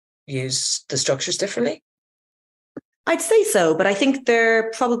use the structures differently? I'd say so, but I think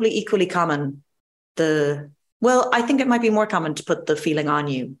they're probably equally common. I think it might be more common to put the feeling on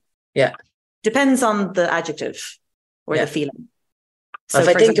you. Yeah. Depends on the adjective or the feeling. So if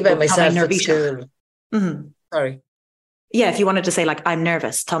I think about myself at school... Sorry. Yeah, if you wanted to say like, I'm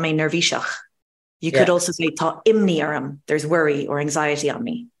nervous, Tame nervishach. You could also say Ta imni aram. There's worry or anxiety on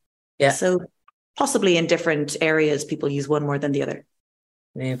me. Yeah. So possibly in different areas, people use one more than the other.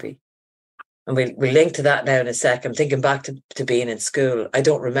 Maybe. And we'll link to that now in a sec. I'm thinking back to being in school. I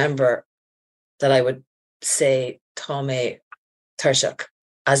don't remember that I would say Tome Tershak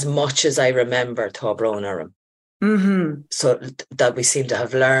as much as I remember Tá Bron Urim. So that we seem to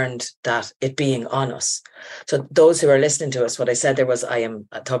have learned that it being on us. So those who are listening to us, what I said there was, I am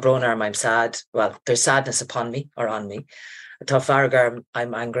Tá Bron Urim, I'm sad. Well, there's sadness upon me or on me. Tá Farag Urim,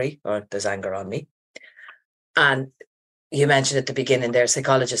 I'm angry, or there's anger on me. And you mentioned at the beginning there,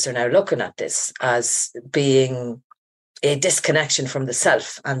 psychologists are now looking at this as being a disconnection from the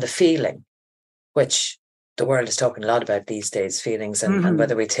self and the feeling, which the world is talking a lot about these days, feelings and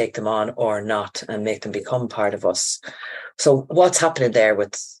whether we take them on or not and make them become part of us. So what's happening there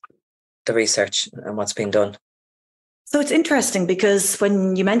with the research and what's being done? So it's interesting because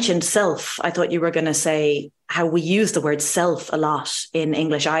when you mentioned self, I thought you were going to say how we use the word self a lot in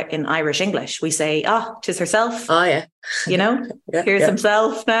English, in Irish English. We say, tis herself. Oh, yeah. You know, here's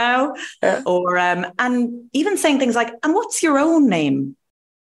himself now. Yeah. Or, and even saying things like, and what's your own name?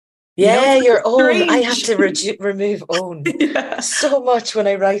 Yeah, your own. I have to remove own so much when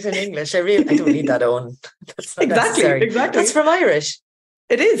I write in English. I don't need that own. That's not necessary. Exactly. That's from Irish.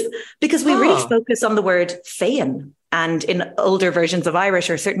 It is, because we really focus on the word féin. And in older versions of Irish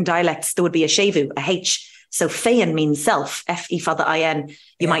or certain dialects, there would be a shevu, a H. So féin means self, F-E-fada-I-N.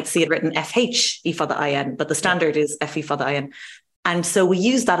 You might see it written F-H-E-fada-I-N, but the standard is F-E-fada-I-N. And so we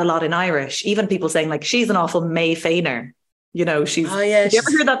use that a lot in Irish. Even people saying like, she's an awful May Fainer. You know, she's. Oh, yeah, have you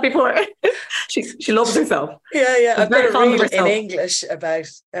ever heard that before? she loves herself. Yeah. She's I've got a fond of reel in herself. English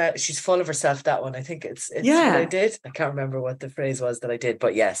about she's full of herself. That one, I think it's what I did. I can't remember what the phrase was that I did,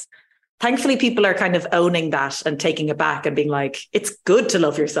 but yes. Thankfully, people are kind of owning that and taking it back and being like, it's good to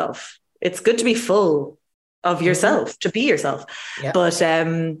love yourself. It's good to be full of yourself, to be yourself. Yeah. But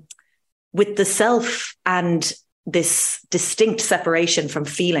with the self and this distinct separation from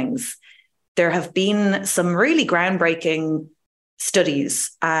feelings, there have been some really groundbreaking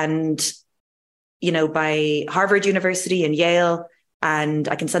studies and, you know, by Harvard University and Yale, and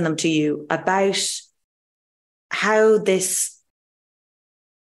I can send them to you, about how this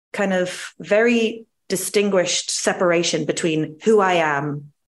kind of very distinguished separation between who I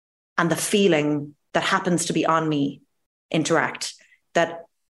am and the feeling that happens to be on me interact. That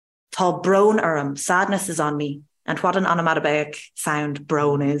tá brón sadness is on me. And what an onomatopoeic sound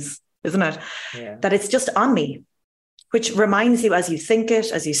brón is, isn't it? Yeah. That it's just on me, which reminds you as you think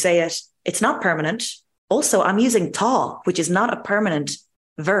it, as you say it, it's not permanent. Also, I'm using tá, which is not a permanent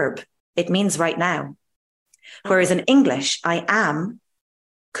verb. It means right now. Whereas in English, I am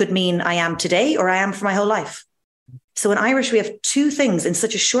could mean I am today or I am for my whole life. So in Irish, we have two things in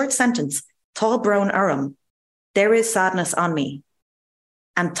such a short sentence. Tá brón there is sadness on me.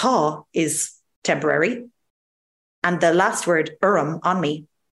 And tá is temporary. And the last word, on me,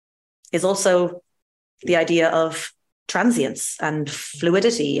 is also the idea of transience and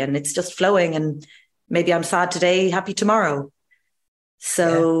fluidity. And it's just flowing. And maybe I'm sad today, happy tomorrow.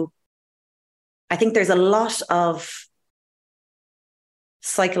 So I think there's a lot of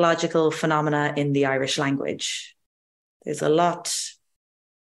psychological phenomena in the Irish language. There's a lot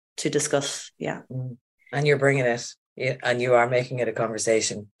to discuss. Yeah. And you're bringing it. Yeah, and you are making it a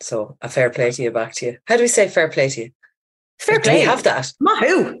conversation. So a fair play to you, back to you. How do we say fair play to you? Fair do play. we have that?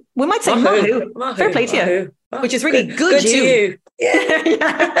 Mahu. We might say mahu. Fair play to you. Which is really good to you.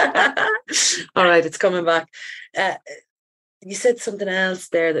 Yeah. All right, it's coming back. You said something else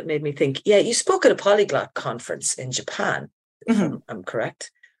there that made me think. Yeah, you spoke at a polyglot conference in Japan, if I'm correct.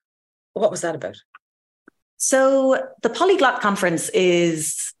 What was that about? So the Polyglot Conference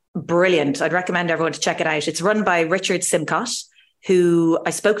is brilliant. I'd recommend everyone to check it out. It's run by Richard Simcott, who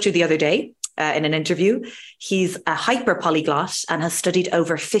I spoke to the other day in an interview. He's a hyper polyglot and has studied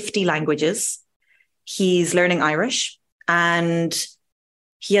over 50 languages. He's learning Irish and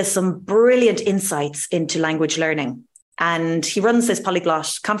he has some brilliant insights into language learning. And he runs this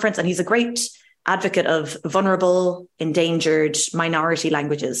polyglot conference and he's a great advocate of vulnerable, endangered, minority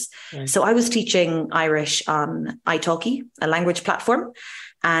languages. Right. So I was teaching Irish on italki, a language platform.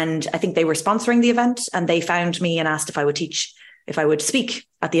 And I think they were sponsoring the event and they found me and asked if I would speak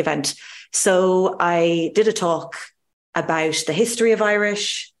at the event. So I did a talk about the history of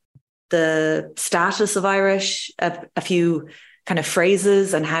Irish, the status of Irish, a few kind of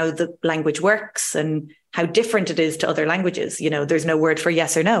phrases and how the language works and how different it is to other languages. You know, there's no word for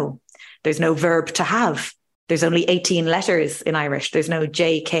yes or no. There's no verb to have. There's only 18 letters in Irish. There's no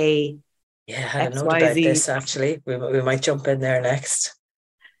J, K, yeah, I had a note about this, actually. We might jump in there next.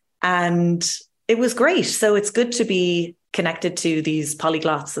 And it was great. So it's good to be connected to these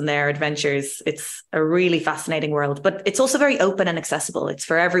polyglots and their adventures. It's a really fascinating world, but it's also very open and accessible. It's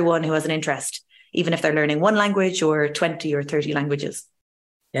for everyone who has an interest, even if they're learning one language or 20 or 30 languages.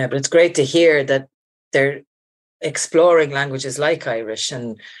 Yeah, but it's great to hear that they're exploring languages like Irish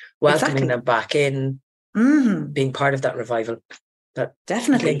and welcoming them back in, being part of that revival that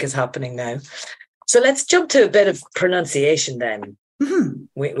definitely I think is happening now. So let's jump to a bit of pronunciation then.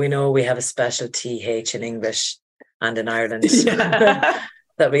 We know we have a special TH in English and in Ireland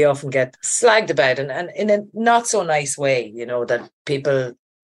that we often get slagged about and in a not so nice way, you know, that people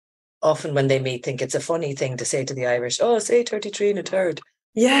often when they meet think it's a funny thing to say to the Irish, oh, say 33 and a third.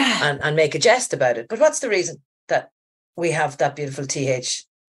 Yeah. And make a jest about it. But what's the reason that we have that beautiful TH?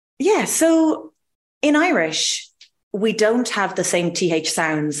 Yeah, so in Irish, we don't have the same TH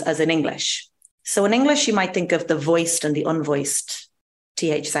sounds as in English. So in English, you might think of the voiced and the unvoiced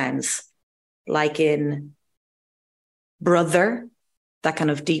TH sounds, like in brother, that kind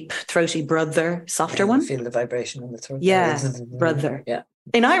of deep, throaty brother, softer one. Feel the vibration in the throat. Yeah, brother. Yeah.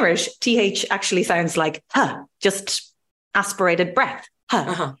 In Irish, TH actually sounds like huh, just aspirated breath. Huh.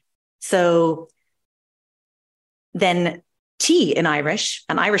 Uh-huh. So then T in Irish,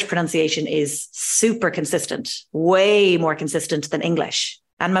 and Irish pronunciation is super consistent, way more consistent than English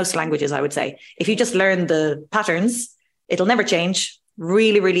and most languages, I would say. If you just learn the patterns, it'll never change.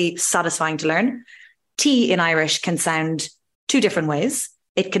 Really, really satisfying to learn. T in Irish can sound two different ways.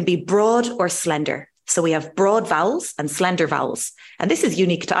 It can be broad or slender. So we have broad vowels and slender vowels. And this is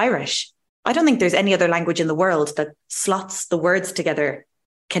unique to Irish. I don't think there's any other language in the world that slots the words together,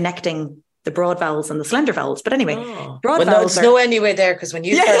 connecting the broad vowels and the slender vowels. But anyway, broad vowels there's no anyway there, because when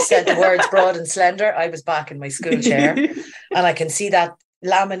you first said the words broad and slender, I was back in my school chair and I can see that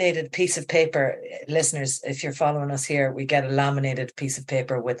laminated piece of paper. Listeners, if you're following us here, we get a laminated piece of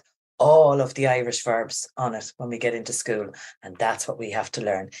paper with all of the Irish verbs on it when we get into school, and that's what we have to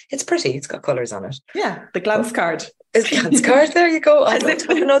learn. It's pretty, it's got colours on it. Yeah, the glance card. It's glance card, there you go. I don't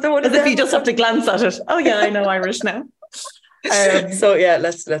have another one. As if you just have to glance at it. Oh yeah, I know Irish now. So yeah,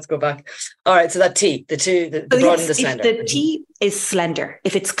 let's go back. All right, so that T, the broad and the slender. If the T is slender,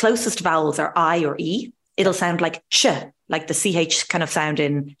 if its closest vowels are I or E, it'll sound like sh, like the CH kind of sound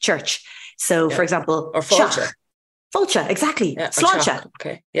in church. So for example, or Fulcha. Fulcha, exactly. Yeah, Sláinte.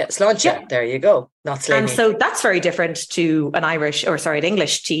 Okay. Yeah, Sláinte. Yeah. There you go. Not slangy. And so that's very different to an an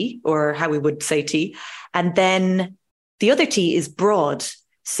English T, or how we would say T. And then the other T is broad.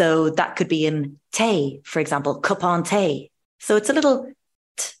 So that could be in te, for example, cup on te. So it's a little,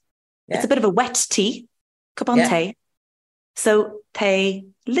 it's a bit of a wet T, cup on te. So te,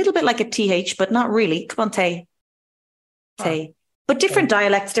 a little bit like a TH, but not really. Cup on te, te. But different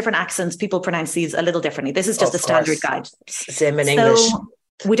dialects, different accents, people pronounce these a little differently. This is just a standard guide. Same in English.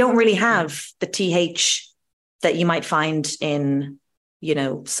 We don't really have the TH that you might find in,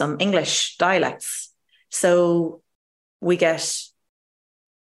 some English dialects. So we get,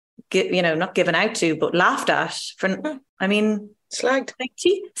 not given out to, but laughed at for, slagged.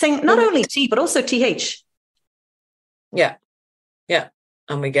 Saying not only T, but also TH. Yeah. Yeah.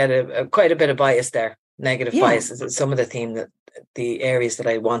 And we get quite a bit of bias there. Negative biases. Some of the areas that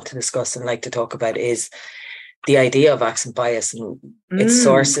I want to discuss and like to talk about is the idea of accent bias and its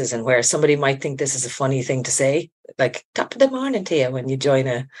sources, and where somebody might think this is a funny thing to say, like top of the morning to you when you join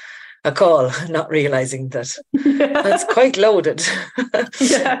a call, not realizing that that's quite loaded.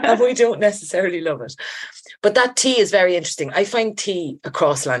 And we don't necessarily love it. But that T is very interesting. I find T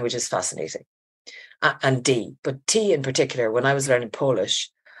across languages fascinating, and D, but T in particular. When I was learning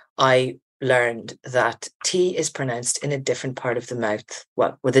Polish, I learned that T is pronounced in a different part of the mouth,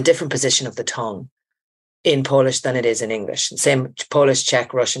 well, with a different position of the tongue in Polish than it is in English. Same Polish,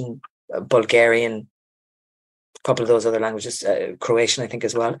 Czech, Russian, Bulgarian, a couple of those other languages, Croatian, I think,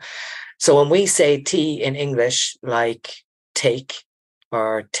 as well. So when we say T in English, like take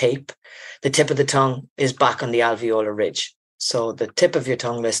or tape, the tip of the tongue is back on the alveolar ridge. So the tip of your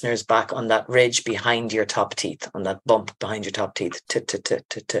tongue, listeners, back on that ridge behind your top teeth, on that bump behind your top teeth,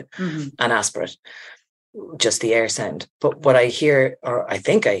 and aspirate, just the air sound. But what I hear, or I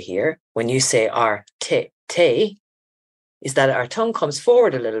think I hear, when you say our te, is that our tongue comes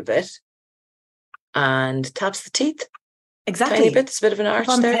forward a little bit and taps the teeth. Exactly. Tiny bit, it's a bit of an arch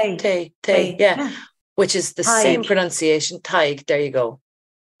there. Te, yeah. Which is the same pronunciation, taig, there you go,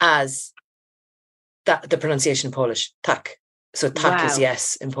 as that the pronunciation in Polish, tak. So tak is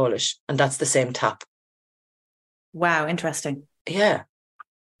yes in Polish, and that's the same tap. Wow, interesting. Yeah.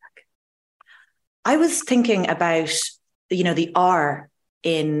 I was thinking about, the R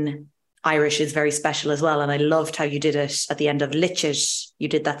in Irish is very special as well, and I loved how you did it at the end of liches. You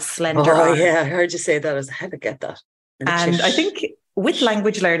did that slender R. Oh, yeah, I heard you say that. I was how to get that. And I think with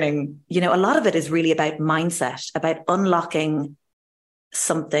language learning, a lot of it is really about mindset, about unlocking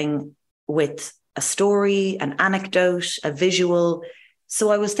something with a story, an anecdote, a visual. So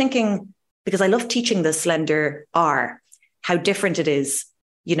I was thinking, because I love teaching the slender R, how different it is.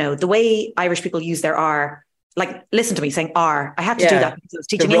 The way Irish people use their R, like, listen to me saying R. I had to do that because I was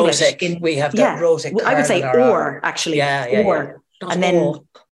teaching English. We have that rhotic. I would say or, actually. Yeah. Or. And then,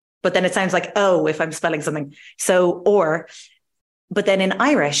 but then it sounds like O if I'm spelling something. So or, but then in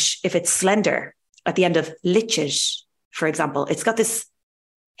Irish, if it's slender at the end of liches, for example, it's got this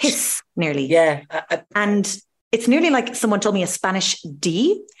hiss nearly. Yeah. And it's nearly like someone told me a Spanish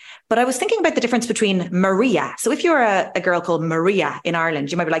D, but I was thinking about the difference between Maria. So if you're a girl called Maria in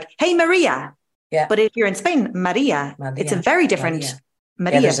Ireland, you might be like, hey, Maria. Yeah. But if you're in Spain, Maria. It's a very different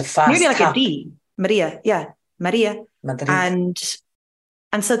Maria. Yeah, there's a fast nearly like tap. a D. Maria. Yeah. Maria. And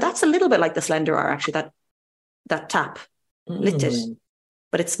so that's a little bit like the slender R, actually, that tap. Lit it.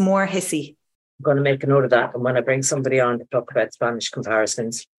 But it's more hissy. I'm going to make a note of that. And when I bring somebody on to talk about Spanish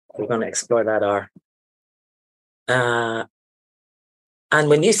comparisons, we're going to explore that R. And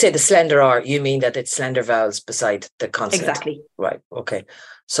when you say the slender R, you mean that it's slender vowels beside the consonant. Exactly. Right. Okay.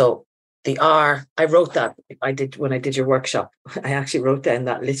 So the R, I wrote that. When I did your workshop, I actually wrote down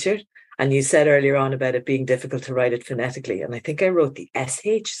that litter. And you said earlier on about it being difficult to write it phonetically. And I think I wrote the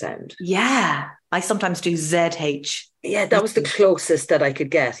SH sound. Yeah. I sometimes do ZH. Yeah, that was the closest that I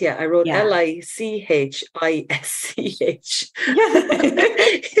could get. Yeah, I wrote Lichisch.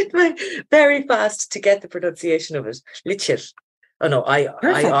 It went very fast to get the pronunciation of it. Lichir. Oh no,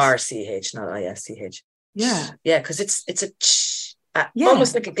 IRCH, not ISCH. Yeah. Yeah, because it's a ch,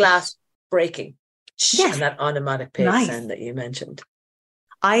 almost like a glass breaking. Yes. And that onomatopoeic sound that you mentioned.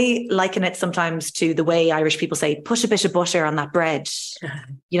 I liken it sometimes to the way Irish people say, put a bit of butter on that bread.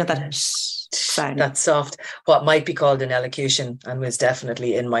 You know, that sound. That's soft. What might be called an elocution, and was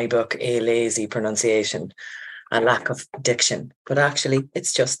definitely in my book a lazy pronunciation, a lack of diction. But actually,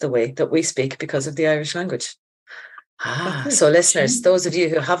 it's just the way that we speak because of the Irish language. So listeners, those of you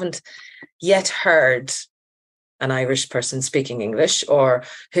who haven't yet heard an Irish person speaking English, or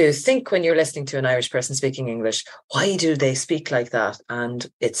who think when you're listening to an Irish person speaking English, why do they speak like that? And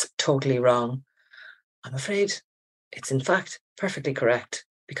it's totally wrong. I'm afraid it's in fact perfectly correct,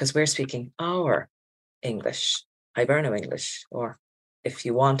 because we're speaking our English, Hiberno English, or if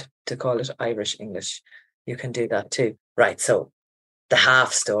you want to call it Irish English, you can do that too. Right, so the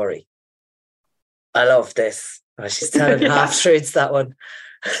half story. I love this. Oh, she's telling half truths, that one.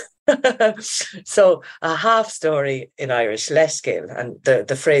 So a half story in Irish, leiscéal, and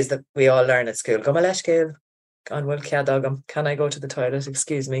the phrase that we all learn at school, go leiscéal, can I go to the toilet,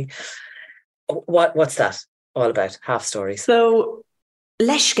 excuse me. What's that all about, half stories? So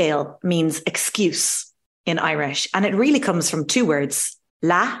leiscéal means excuse in Irish, and it really comes from two words,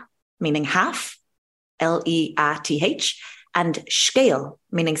 la, meaning half, Leath, and scéal,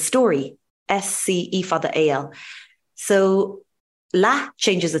 meaning story, SCE. So la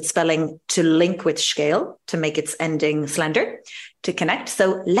changes its spelling to link with scéal, to make its ending slender, to connect.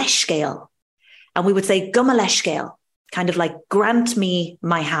 So leiscéal. And we would say guma leiscéal, kind of like grant me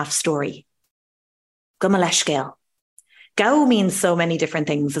my half story. Guma leiscéal. Go means so many different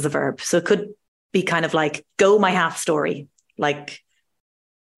things as a verb. So it could be kind of like go my half story, like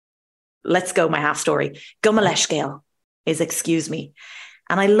let's go my half story. Guma leiscéal is excuse me.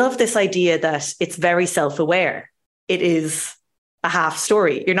 And I love this idea that it's very self-aware. It is a half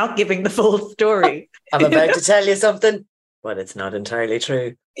story. You're not giving the full story. I'm about to tell you something, but it's not entirely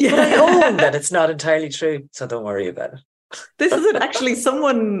true. Yeah. But I own that it's not entirely true, so don't worry about it. This is actually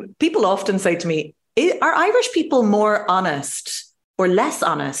people often say to me, are Irish people more honest or less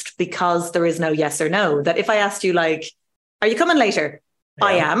honest because there is no yes or no? That if I asked you, like, are you coming later? Yeah.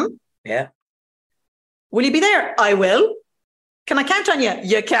 I am. Yeah. Will you be there? I will. Can I count on you?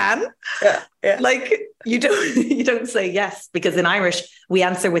 You can. Yeah, yeah. Like you don't say yes, because in Irish we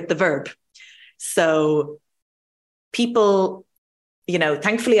answer with the verb. So people,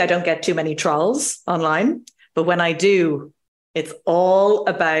 thankfully I don't get too many trolls online, but when I do, it's all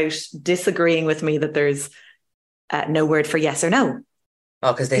about disagreeing with me that there's no word for yes or no.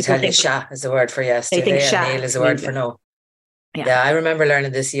 Oh, because they tell you sha is the word for yes. They think sha is the word for no. Yeah, I remember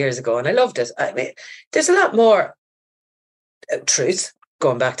learning this years ago and I loved it. I mean, there's a lot more truth,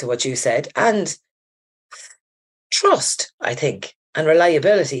 going back to what you said, and trust, I think, and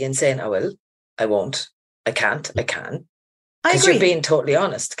reliability in saying I will, I won't, I can't, I can. Because you're being totally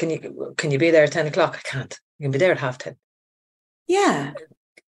honest. Can you be there at 10 o'clock? I can't. You can be there at 10:30. Yeah.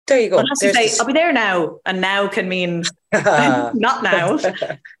 There you go. I'll be there now, and now can mean not now.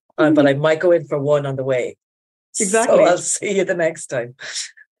 But I might go in for one on the way. Exactly. So I'll see you the next time.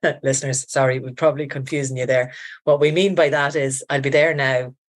 Listeners, sorry, we're probably confusing you there. What we mean by that is I'll be there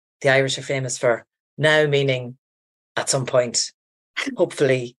now. The Irish are famous for now, meaning at some point,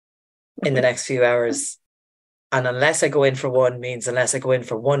 hopefully in the next few hours. And unless I go in for one means unless I go in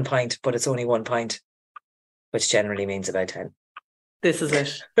for 1 pint, but it's only 1 pint, which generally means about 10. This is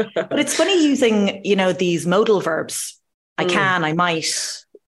it. But it's funny using, these modal verbs. I can, I might.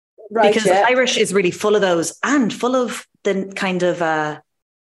 Right, because Irish is really full of those, and full of the kind of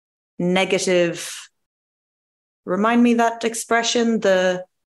negative, remind me that expression, the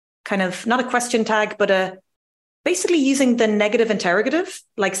kind of, not a question tag, but basically using the negative interrogative,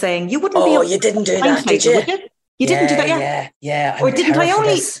 like saying, you wouldn't be... Oh, you didn't do that, did you? You didn't do that, yeah? Yeah. Or didn't I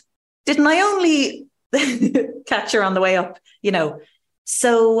only catch her on the way up,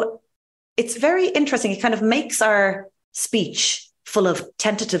 So it's very interesting. It kind of makes our speech full of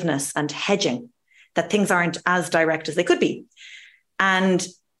tentativeness and hedging, that things aren't as direct as they could be. And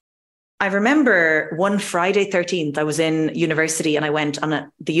I remember one Friday 13th, I was in university and I went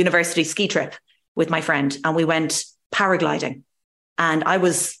on the university ski trip with my friend, and we went paragliding, and I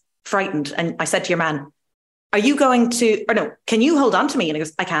was frightened. And I said to your man, can you hold on to me? And he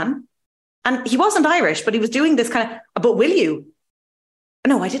goes, I can. And he wasn't Irish, but he was doing this kind of, but will you?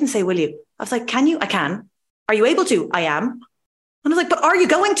 No, I didn't say, will you? I was like, can you? I can. Are you able to? I am. And I was like, but are you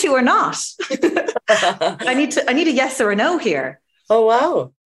going to or not? I need a yes or a no here. Oh,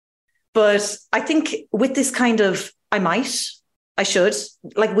 wow. But I think with this kind of, I might, I should,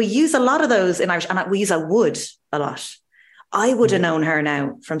 like we use a lot of those in Irish, and we use a would a lot. I would have known her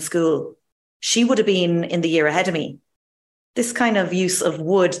now from school. She would have been in the year ahead of me. This kind of use of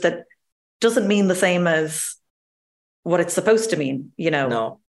would that doesn't mean the same as what it's supposed to mean, you know.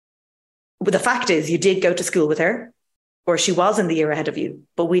 No. But the fact is, you did go to school with her, or she was in the year ahead of you.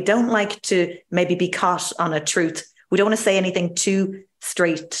 But we don't like to maybe be caught on a truth. We don't want to say anything too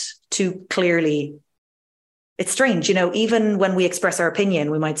straight, too clearly. It's strange, you know, even when we express our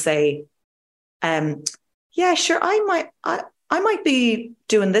opinion, we might say, yeah, sure, I might be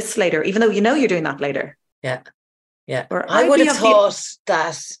doing this later, even though you know you're doing that later. Yeah. Yeah. Or I would have thought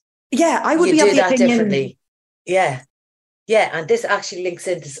that. Yeah, I would you be do of the that opinion differently. Yeah. Yeah. And this actually links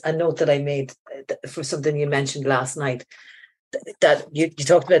into a note that I made for something you mentioned last night, that you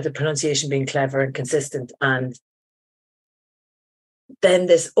talked about the pronunciation being clever and consistent, and then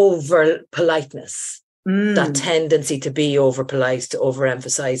this over politeness, that tendency to be over polite, to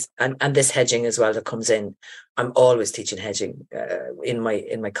overemphasize, and this hedging as well that comes in. I'm always teaching hedging in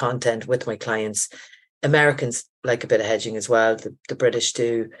my content with my clients. Americans like a bit of hedging as well. The British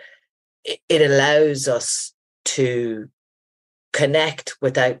do. It allows us to connect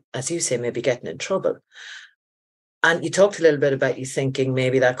without, as you say, maybe getting in trouble. And you talked a little bit about you thinking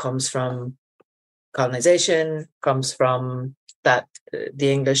maybe that comes from colonization, comes from that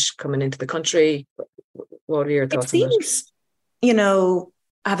the English coming into the country. What are your thoughts on that? It seems, you know,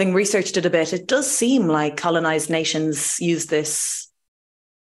 having researched it a bit, it does seem like colonized nations use this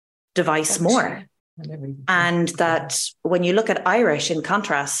device more. And that when you look at Irish, in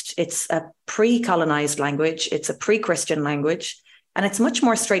contrast, it's a pre-colonized language, it's a pre-Christian language, and it's much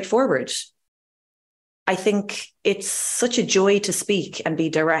more straightforward. I think it's such a joy to speak and be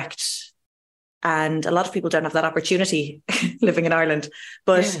direct. And a lot of people don't have that opportunity living in Ireland.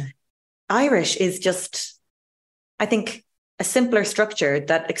 But yeah. Irish is just, I think, a simpler structure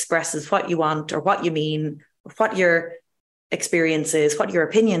that expresses what you want or what you mean, what your experience is, what your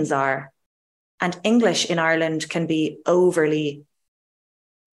opinions are. And English in Ireland can be overly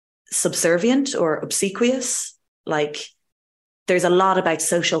subservient or obsequious. Like, there's a lot about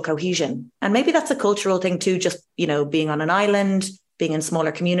social cohesion. And maybe that's a cultural thing too, just, you know, being on an island, being in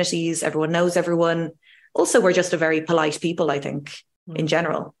smaller communities, everyone knows everyone. Also, we're just a very polite people, I think, in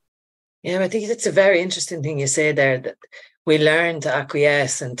general. Yeah, I think it's a very interesting thing you say there, that we learn to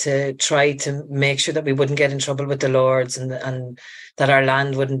acquiesce and to try to make sure that we wouldn't get in trouble with the lords, and that our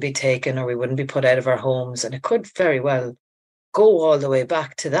land wouldn't be taken or we wouldn't be put out of our homes. And it could very well go all the way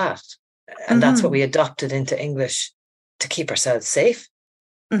back to that. And that's what we adopted into English to keep ourselves safe.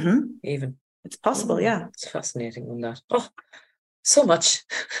 Even. It's possible, yeah. It's fascinating on that. Oh, so much.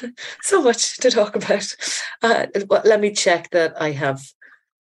 So much to talk about. Let me check that I have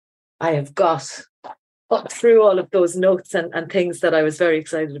got through all of those notes and things that I was very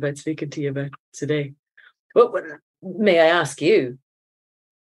excited about speaking to you about today. Well, may I ask you,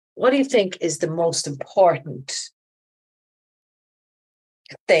 what do you think is the most important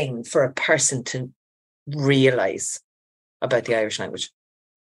thing for a person to realise about the Irish language?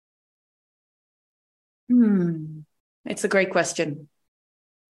 It's a great question.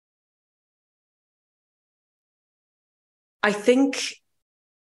 I think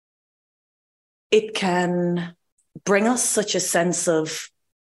it can bring us such a sense of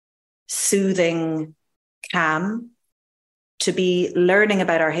soothing calm, to be learning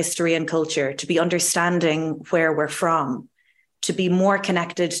about our history and culture, to be understanding where we're from, to be more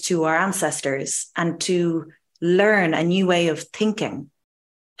connected to our ancestors, and to learn a new way of thinking.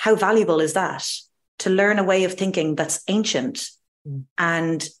 How valuable is that? To learn a way of thinking that's ancient.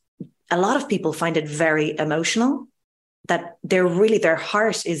 And a lot of people find it very emotional, that their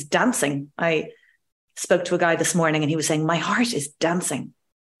heart is dancing. I spoke to a guy this morning and he was saying, my heart is dancing.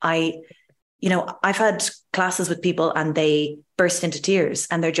 I've had classes with people and they burst into tears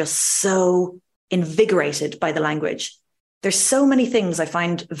and they're just so invigorated by the language. There's so many things I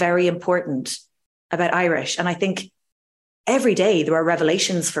find very important about Irish. And I think every day there are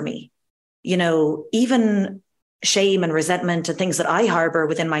revelations for me, you know, even shame and resentment and things that I harbor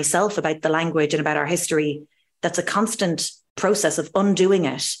within myself about the language and about our history. That's a constant process of undoing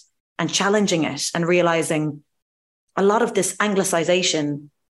it and challenging it and realizing a lot of this anglicization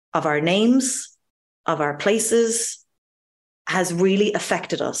of our names, of our places, has really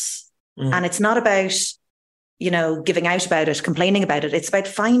affected us. And it's not about, you know, giving out about it, complaining about it. It's about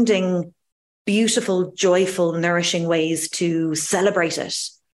finding beautiful, joyful, nourishing ways to celebrate it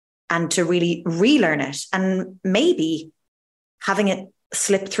and to really relearn it. And maybe having it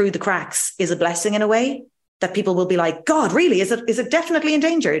slip through the cracks is a blessing in a way that people will be like, God, really? Is it definitely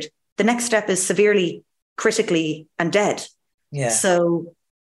endangered? The next step is severely, critically, and dead. Yeah. So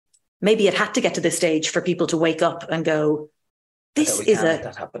maybe it had to get to this stage for people to wake up and go, this is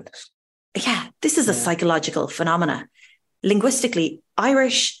a psychological phenomena. Linguistically,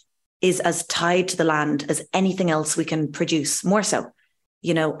 Irish is as tied to the land as anything else we can produce, more so.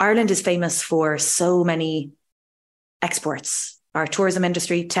 You know, Ireland is famous for so many exports. Our tourism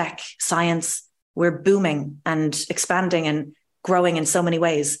industry, tech, science, we're booming and expanding and growing in so many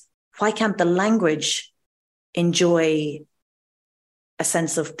ways. Why can't the language enjoy a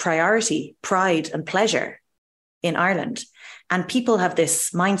sense of priority, pride, and pleasure in Ireland? And people have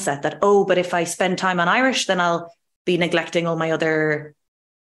this mindset that, oh, but if I spend time on Irish, then I'll be neglecting all my other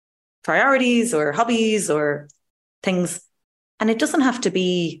priorities or hobbies or things. And it doesn't have to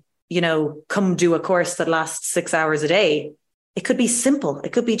be, you know, come do a course that lasts 6 hours a day. It could be simple.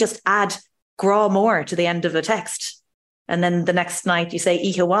 It could be just add gra more to the end of a text. And then the next night you say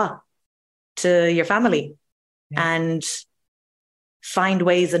ihawa to your family and find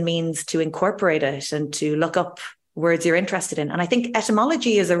ways and means to incorporate it and to look up words you're interested in. And I think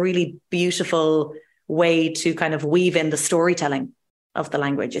etymology is a really beautiful way to kind of weave in the storytelling of the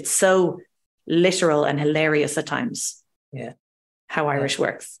language. It's so literal and hilarious at times. Yeah. How Irish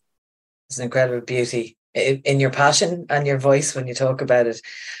works. It's an incredible beauty in your passion and your voice when you talk about it.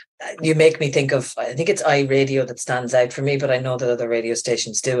 You make me think of, I think it's iRadio that stands out for me, but I know that other radio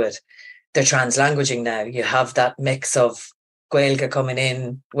stations do it. They're translanguaging now. You have that mix of Gaeilge coming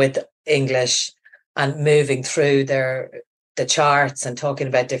in with English and moving through the charts and talking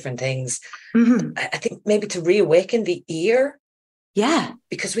about different things. Mm-hmm. I think maybe to reawaken the ear. Yeah.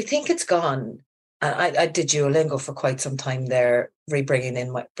 Because we think it's gone. And I did Duolingo for quite some time there, bringing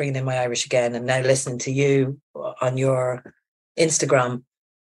in my Irish again, and now listening to you on your Instagram.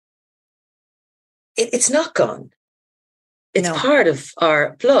 It's not gone. It's part of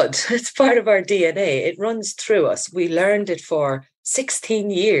our blood. It's part of our DNA. It runs through us. We learned it for 16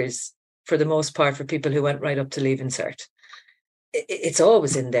 years, for the most part, for people who went right up to Leaving Cert. It's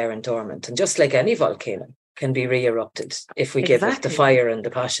always in there and dormant. And just like any volcano can be re-erupted if we give it the fire and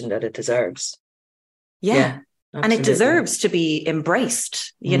the passion that it deserves. Yeah. And it deserves to be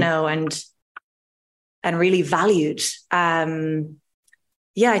embraced, you know, and really valued.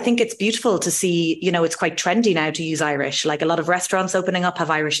 I think it's beautiful to see, you know, it's quite trendy now to use Irish. Like a lot of restaurants opening up have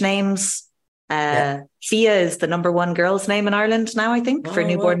Irish names. Fia is the number one girl's name in Ireland now, I think, for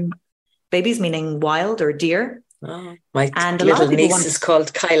newborn babies, meaning wild or deer. Oh, my little niece is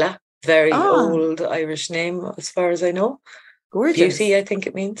called Kyla. Very old Irish name, as far as I know. Gorgeous. Beauty, I think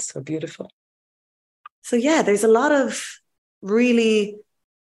it means. So beautiful. So yeah, there's a lot of really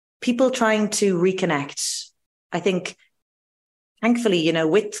people trying to reconnect. I think, thankfully, you know,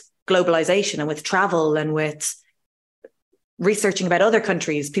 with globalization and with travel and with researching about other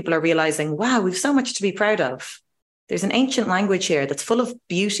countries, people are realizing, wow, we've so much to be proud of. There's an ancient language here that's full of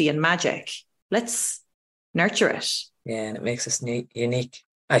beauty and magic. Let's nurture it. Yeah, and it makes us unique.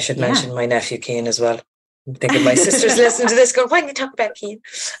 I should mention my nephew Cian as well. I'm thinking my sister's listening to this going, why do you talk about Cian?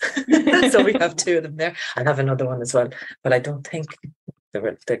 So we have two of them there. I have another one as well, but I don't think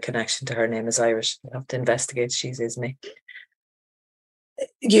the connection to her name is Irish. I'll have to investigate. She's Isme.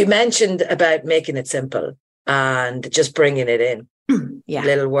 You mentioned about making it simple and just bringing it in.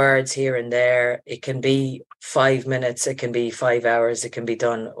 Little words here and there. It can be 5 minutes, it can be 5 hours, it can be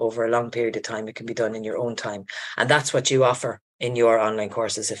done over a long period of time, it can be done in your own time. And that's what you offer in your online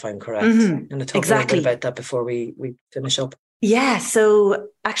courses, if I'm correct. And to talk a little bit about that before we finish up. Yeah, so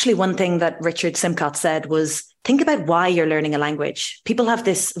actually one thing that Richard Simcott said was, think about why you're learning a language. People have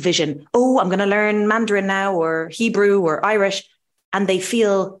this vision, I'm going to learn Mandarin now or Hebrew or Irish, and they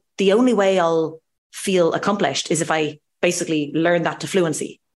feel the only way I'll feel accomplished is if I basically learn that to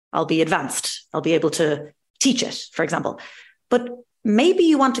fluency. I'll be advanced. I'll be able to teach it, for example. But maybe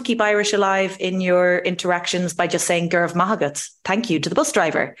you want to keep Irish alive in your interactions by just saying Gurv Mahagat, thank you to the bus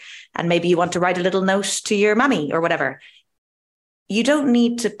driver. And maybe you want to write a little note to your mammy or whatever. You don't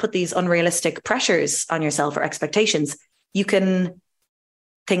need to put these unrealistic pressures on yourself or expectations. You can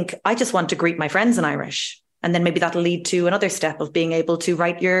think, I just want to greet my friends in Irish. And then maybe that'll lead to another step of being able to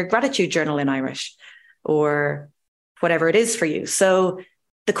write your gratitude journal in Irish or whatever it is for you. So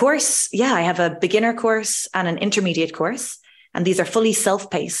the course, I have a beginner course and an intermediate course, and these are fully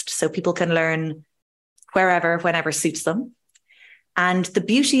self-paced, so people can learn wherever, whenever suits them. And the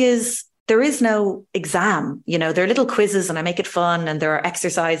beauty is there is no exam, there are little quizzes and I make it fun and there are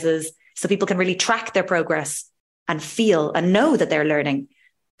exercises. so people can really track their progress and feel and know that they're learning.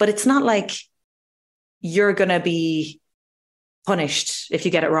 But it's not like you're going to be punished if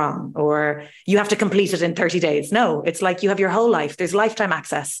you get it wrong, or you have to complete it in 30 days. No, it's like you have your whole life. There's lifetime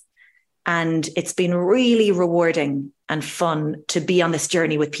access. And it's been really rewarding and fun to be on this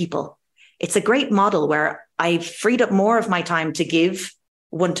journey with people. It's a great model where I've freed up more of my time to give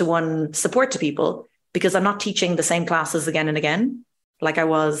one-to-one support to people, because I'm not teaching the same classes again and again like I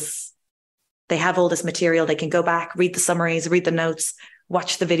was. They have all this material. They can go back, read the summaries, read the notes,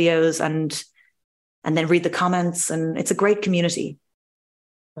 watch the videos, and then read the comments. And it's a great community.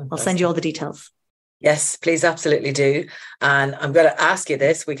 Fantastic. I'll send you all the details. Yes, please, absolutely do. And I'm going to ask you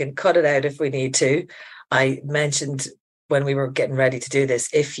this. We can cut it out if we need to. I mentioned when we were getting ready to do this,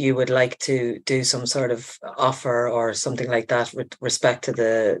 if you would like to do some sort of offer or something like that with respect to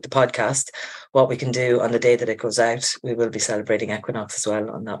the podcast, what we can do on the day that it goes out, we will be celebrating Equinox as well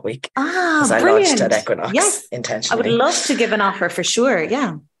on that week. Because I launched at Equinox intentionally. I would love to give an offer for sure.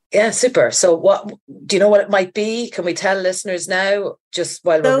 Yeah. Yeah, super. So what do you know what it might be? Can we tell listeners now, just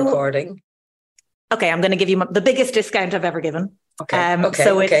while we're recording? Okay, I'm going to give you the biggest discount I've ever given. Okay.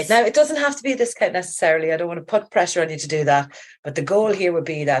 Now, it doesn't have to be a discount necessarily. I don't want to put pressure on you to do that. But the goal here would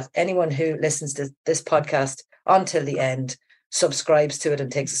be that anyone who listens to this podcast until the end, subscribes to it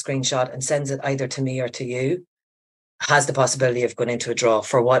and takes a screenshot and sends it either to me or to you, has the possibility of going into a draw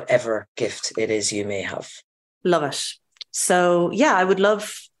for whatever gift it is you may have. Love it. So, yeah, I would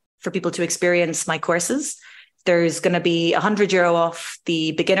love for people to experience my courses. There's going to be €100 off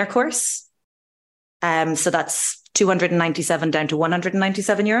the beginner course. So that's 297 down to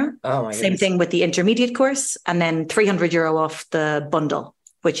 €197. Oh my Same goodness. thing with the intermediate course, and then €300 off the bundle,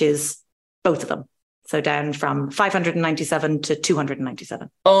 which is both of them. So down from 597 to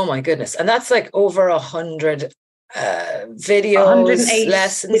 297. Oh my goodness. And that's like over 100 videos, 108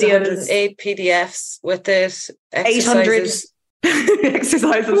 lessons, videos, 108 PDFs with it, 800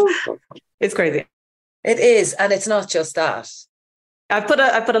 exercises. It's crazy. It is. And it's not just that. I've put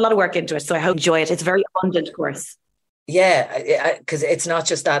a lot of work into it, so I hope you enjoy it. It's a very abundant course. Yeah, because it's not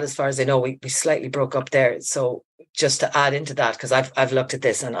just that. As far as I know, we slightly broke up there. So just to add into that, because I've looked at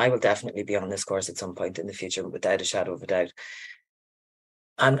this, and I will definitely be on this course at some point in the future, without a shadow of a doubt.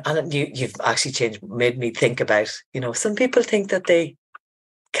 And you've actually made me think about, some people think that they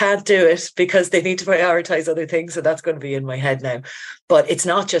can't do it because they need to prioritize other things. So that's going to be in my head now. But it's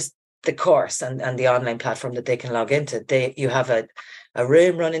not just the course and the online platform that they can log into. You have a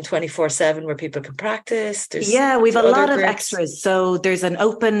room running 24/7 where people can practice. We've a lot of extras. So there's an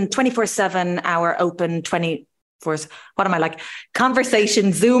open 24/7 hour open 24,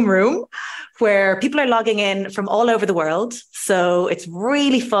 conversation Zoom room where people are logging in from all over the world. So it's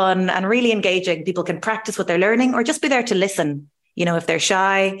really fun and really engaging. People can practice what they're learning or just be there to listen, if they're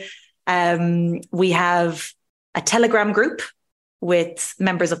shy. We have a Telegram group with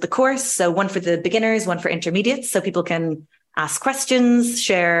members of the course. So one for the beginners, one for intermediates. So people can ask questions,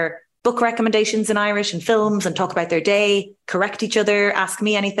 share book recommendations in Irish and films, and talk about their day, correct each other, ask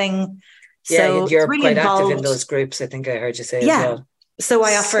me anything. Yeah, so you're really quite involved. Active in those groups, I think I heard you say as well. So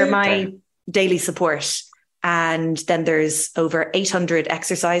I offer my daily support. And then there's over 800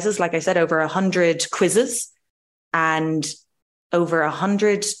 exercises, like I said, over 100 quizzes and over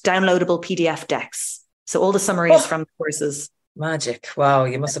 100 downloadable PDF decks. So all the summaries from the courses. Magic. Wow,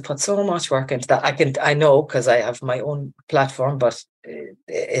 you must have put so much work into that. I know because I have my own platform, but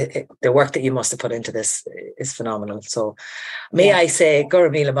the work that you must have put into this is phenomenal. So may I say, Gura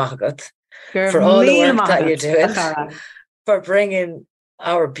Míle Maith Agat for all the work that you're doing, for bringing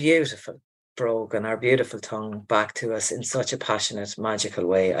our beautiful brogue and our beautiful tongue back to us in such a passionate, magical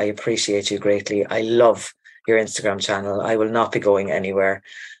way. I appreciate you greatly. I love your Instagram channel. I will not be going anywhere.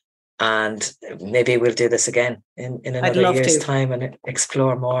 And maybe we'll do this again in another year's time and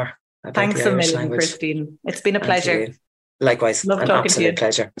explore more about Thanks the Irish a million, language. Christine. It's been a pleasure. Likewise, Love an absolute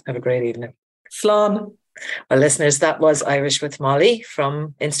pleasure. Have a great evening. Slán. Well, listeners, that was Irish with Mollie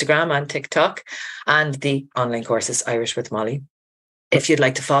from Instagram and TikTok, and the online courses Irish with Mollie. If you'd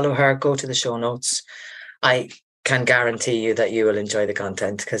like to follow her, go to the show notes. I can guarantee you that you will enjoy the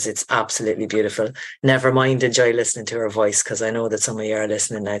content because it's absolutely beautiful. Never mind enjoy listening to her voice, because I know that some of you are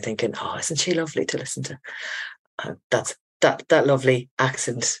listening now thinking, oh, isn't she lovely to listen to? That's that lovely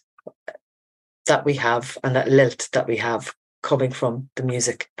accent that we have and that lilt that we have coming from the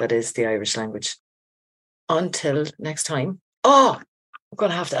music that is the Irish language. Until next time. Oh, I'm going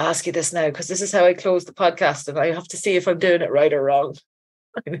to have to ask you this now because this is how I close the podcast and I have to see if I'm doing it right or wrong.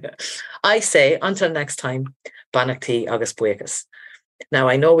 I say, until next time, Banachtaí agus buíochas. Now,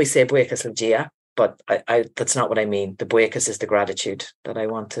 I know we say buíochas le dia, but I that's not what I mean. The buíochas is the gratitude that I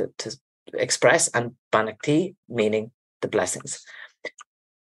want to express, and Banachty, meaning the blessings.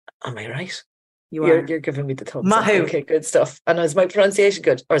 Am I right? You're giving me the thumbs up. Mahu. Okay, good stuff. And is my pronunciation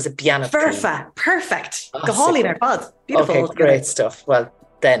good? Or is it Bianachty? Perfect. Oh, Gahali in pod. Beautiful. Okay, great stuff. Well,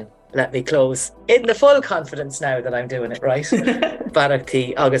 then let me close in the full confidence now that I'm doing it right.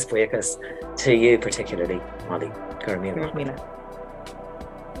 Banachty, August Buikas, to you particularly, Mollie.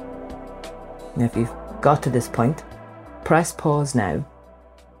 If you've got to this point, press pause now.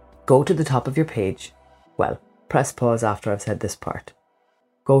 Go to the top of your page. Well, press pause after I've said this part.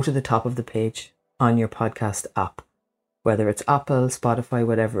 Go to the top of the page on your podcast app, whether it's Apple, Spotify,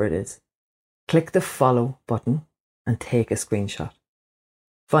 whatever it is. Click the follow button and take a screenshot.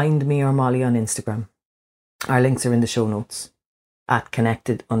 Find me or Mollie on Instagram. Our links are in the show notes at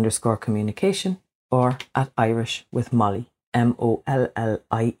connected_communication or at Irish with Mollie, Mollie,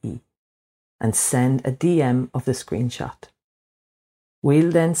 and send a DM of the screenshot. We'll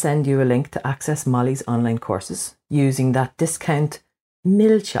then send you a link to access Mollie's online courses using that discount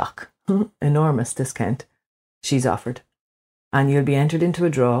Milchock, enormous discount she's offered, and you'll be entered into a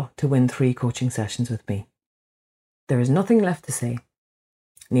draw to win 3 coaching sessions with me. There is nothing left to say.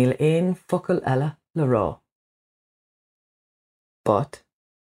 Níl aon focal ella le rá. But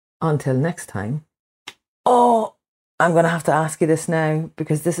until next time, I'm going to have to ask you this now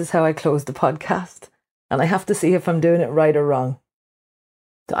because this is how I close the podcast and I have to see if I'm doing it right or wrong.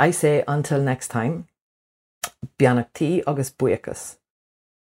 So I say until next time, Bianachty August Buikas.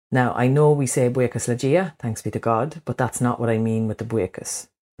 Now, I know we say Buikas Legia, thanks be to God, but that's not what I mean with the Buikas.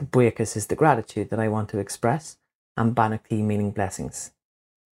 The Buikas is the gratitude that I want to express, and Banachty meaning blessings.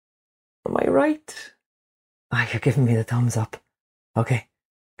 Am I right? You're giving me the thumbs up. Okay,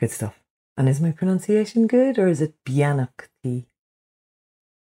 good stuff. And is my pronunciation good, or is it Bianachty?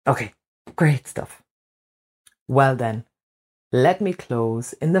 Okay, great stuff. Well then, let me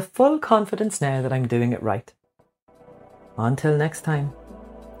close in the full confidence now that I'm doing it right. Until next time.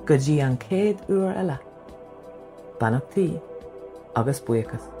 Goji an céad uair eile. Banachty August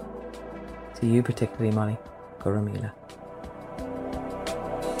Buikas. To you particularly, Mollie. Go raibh míle.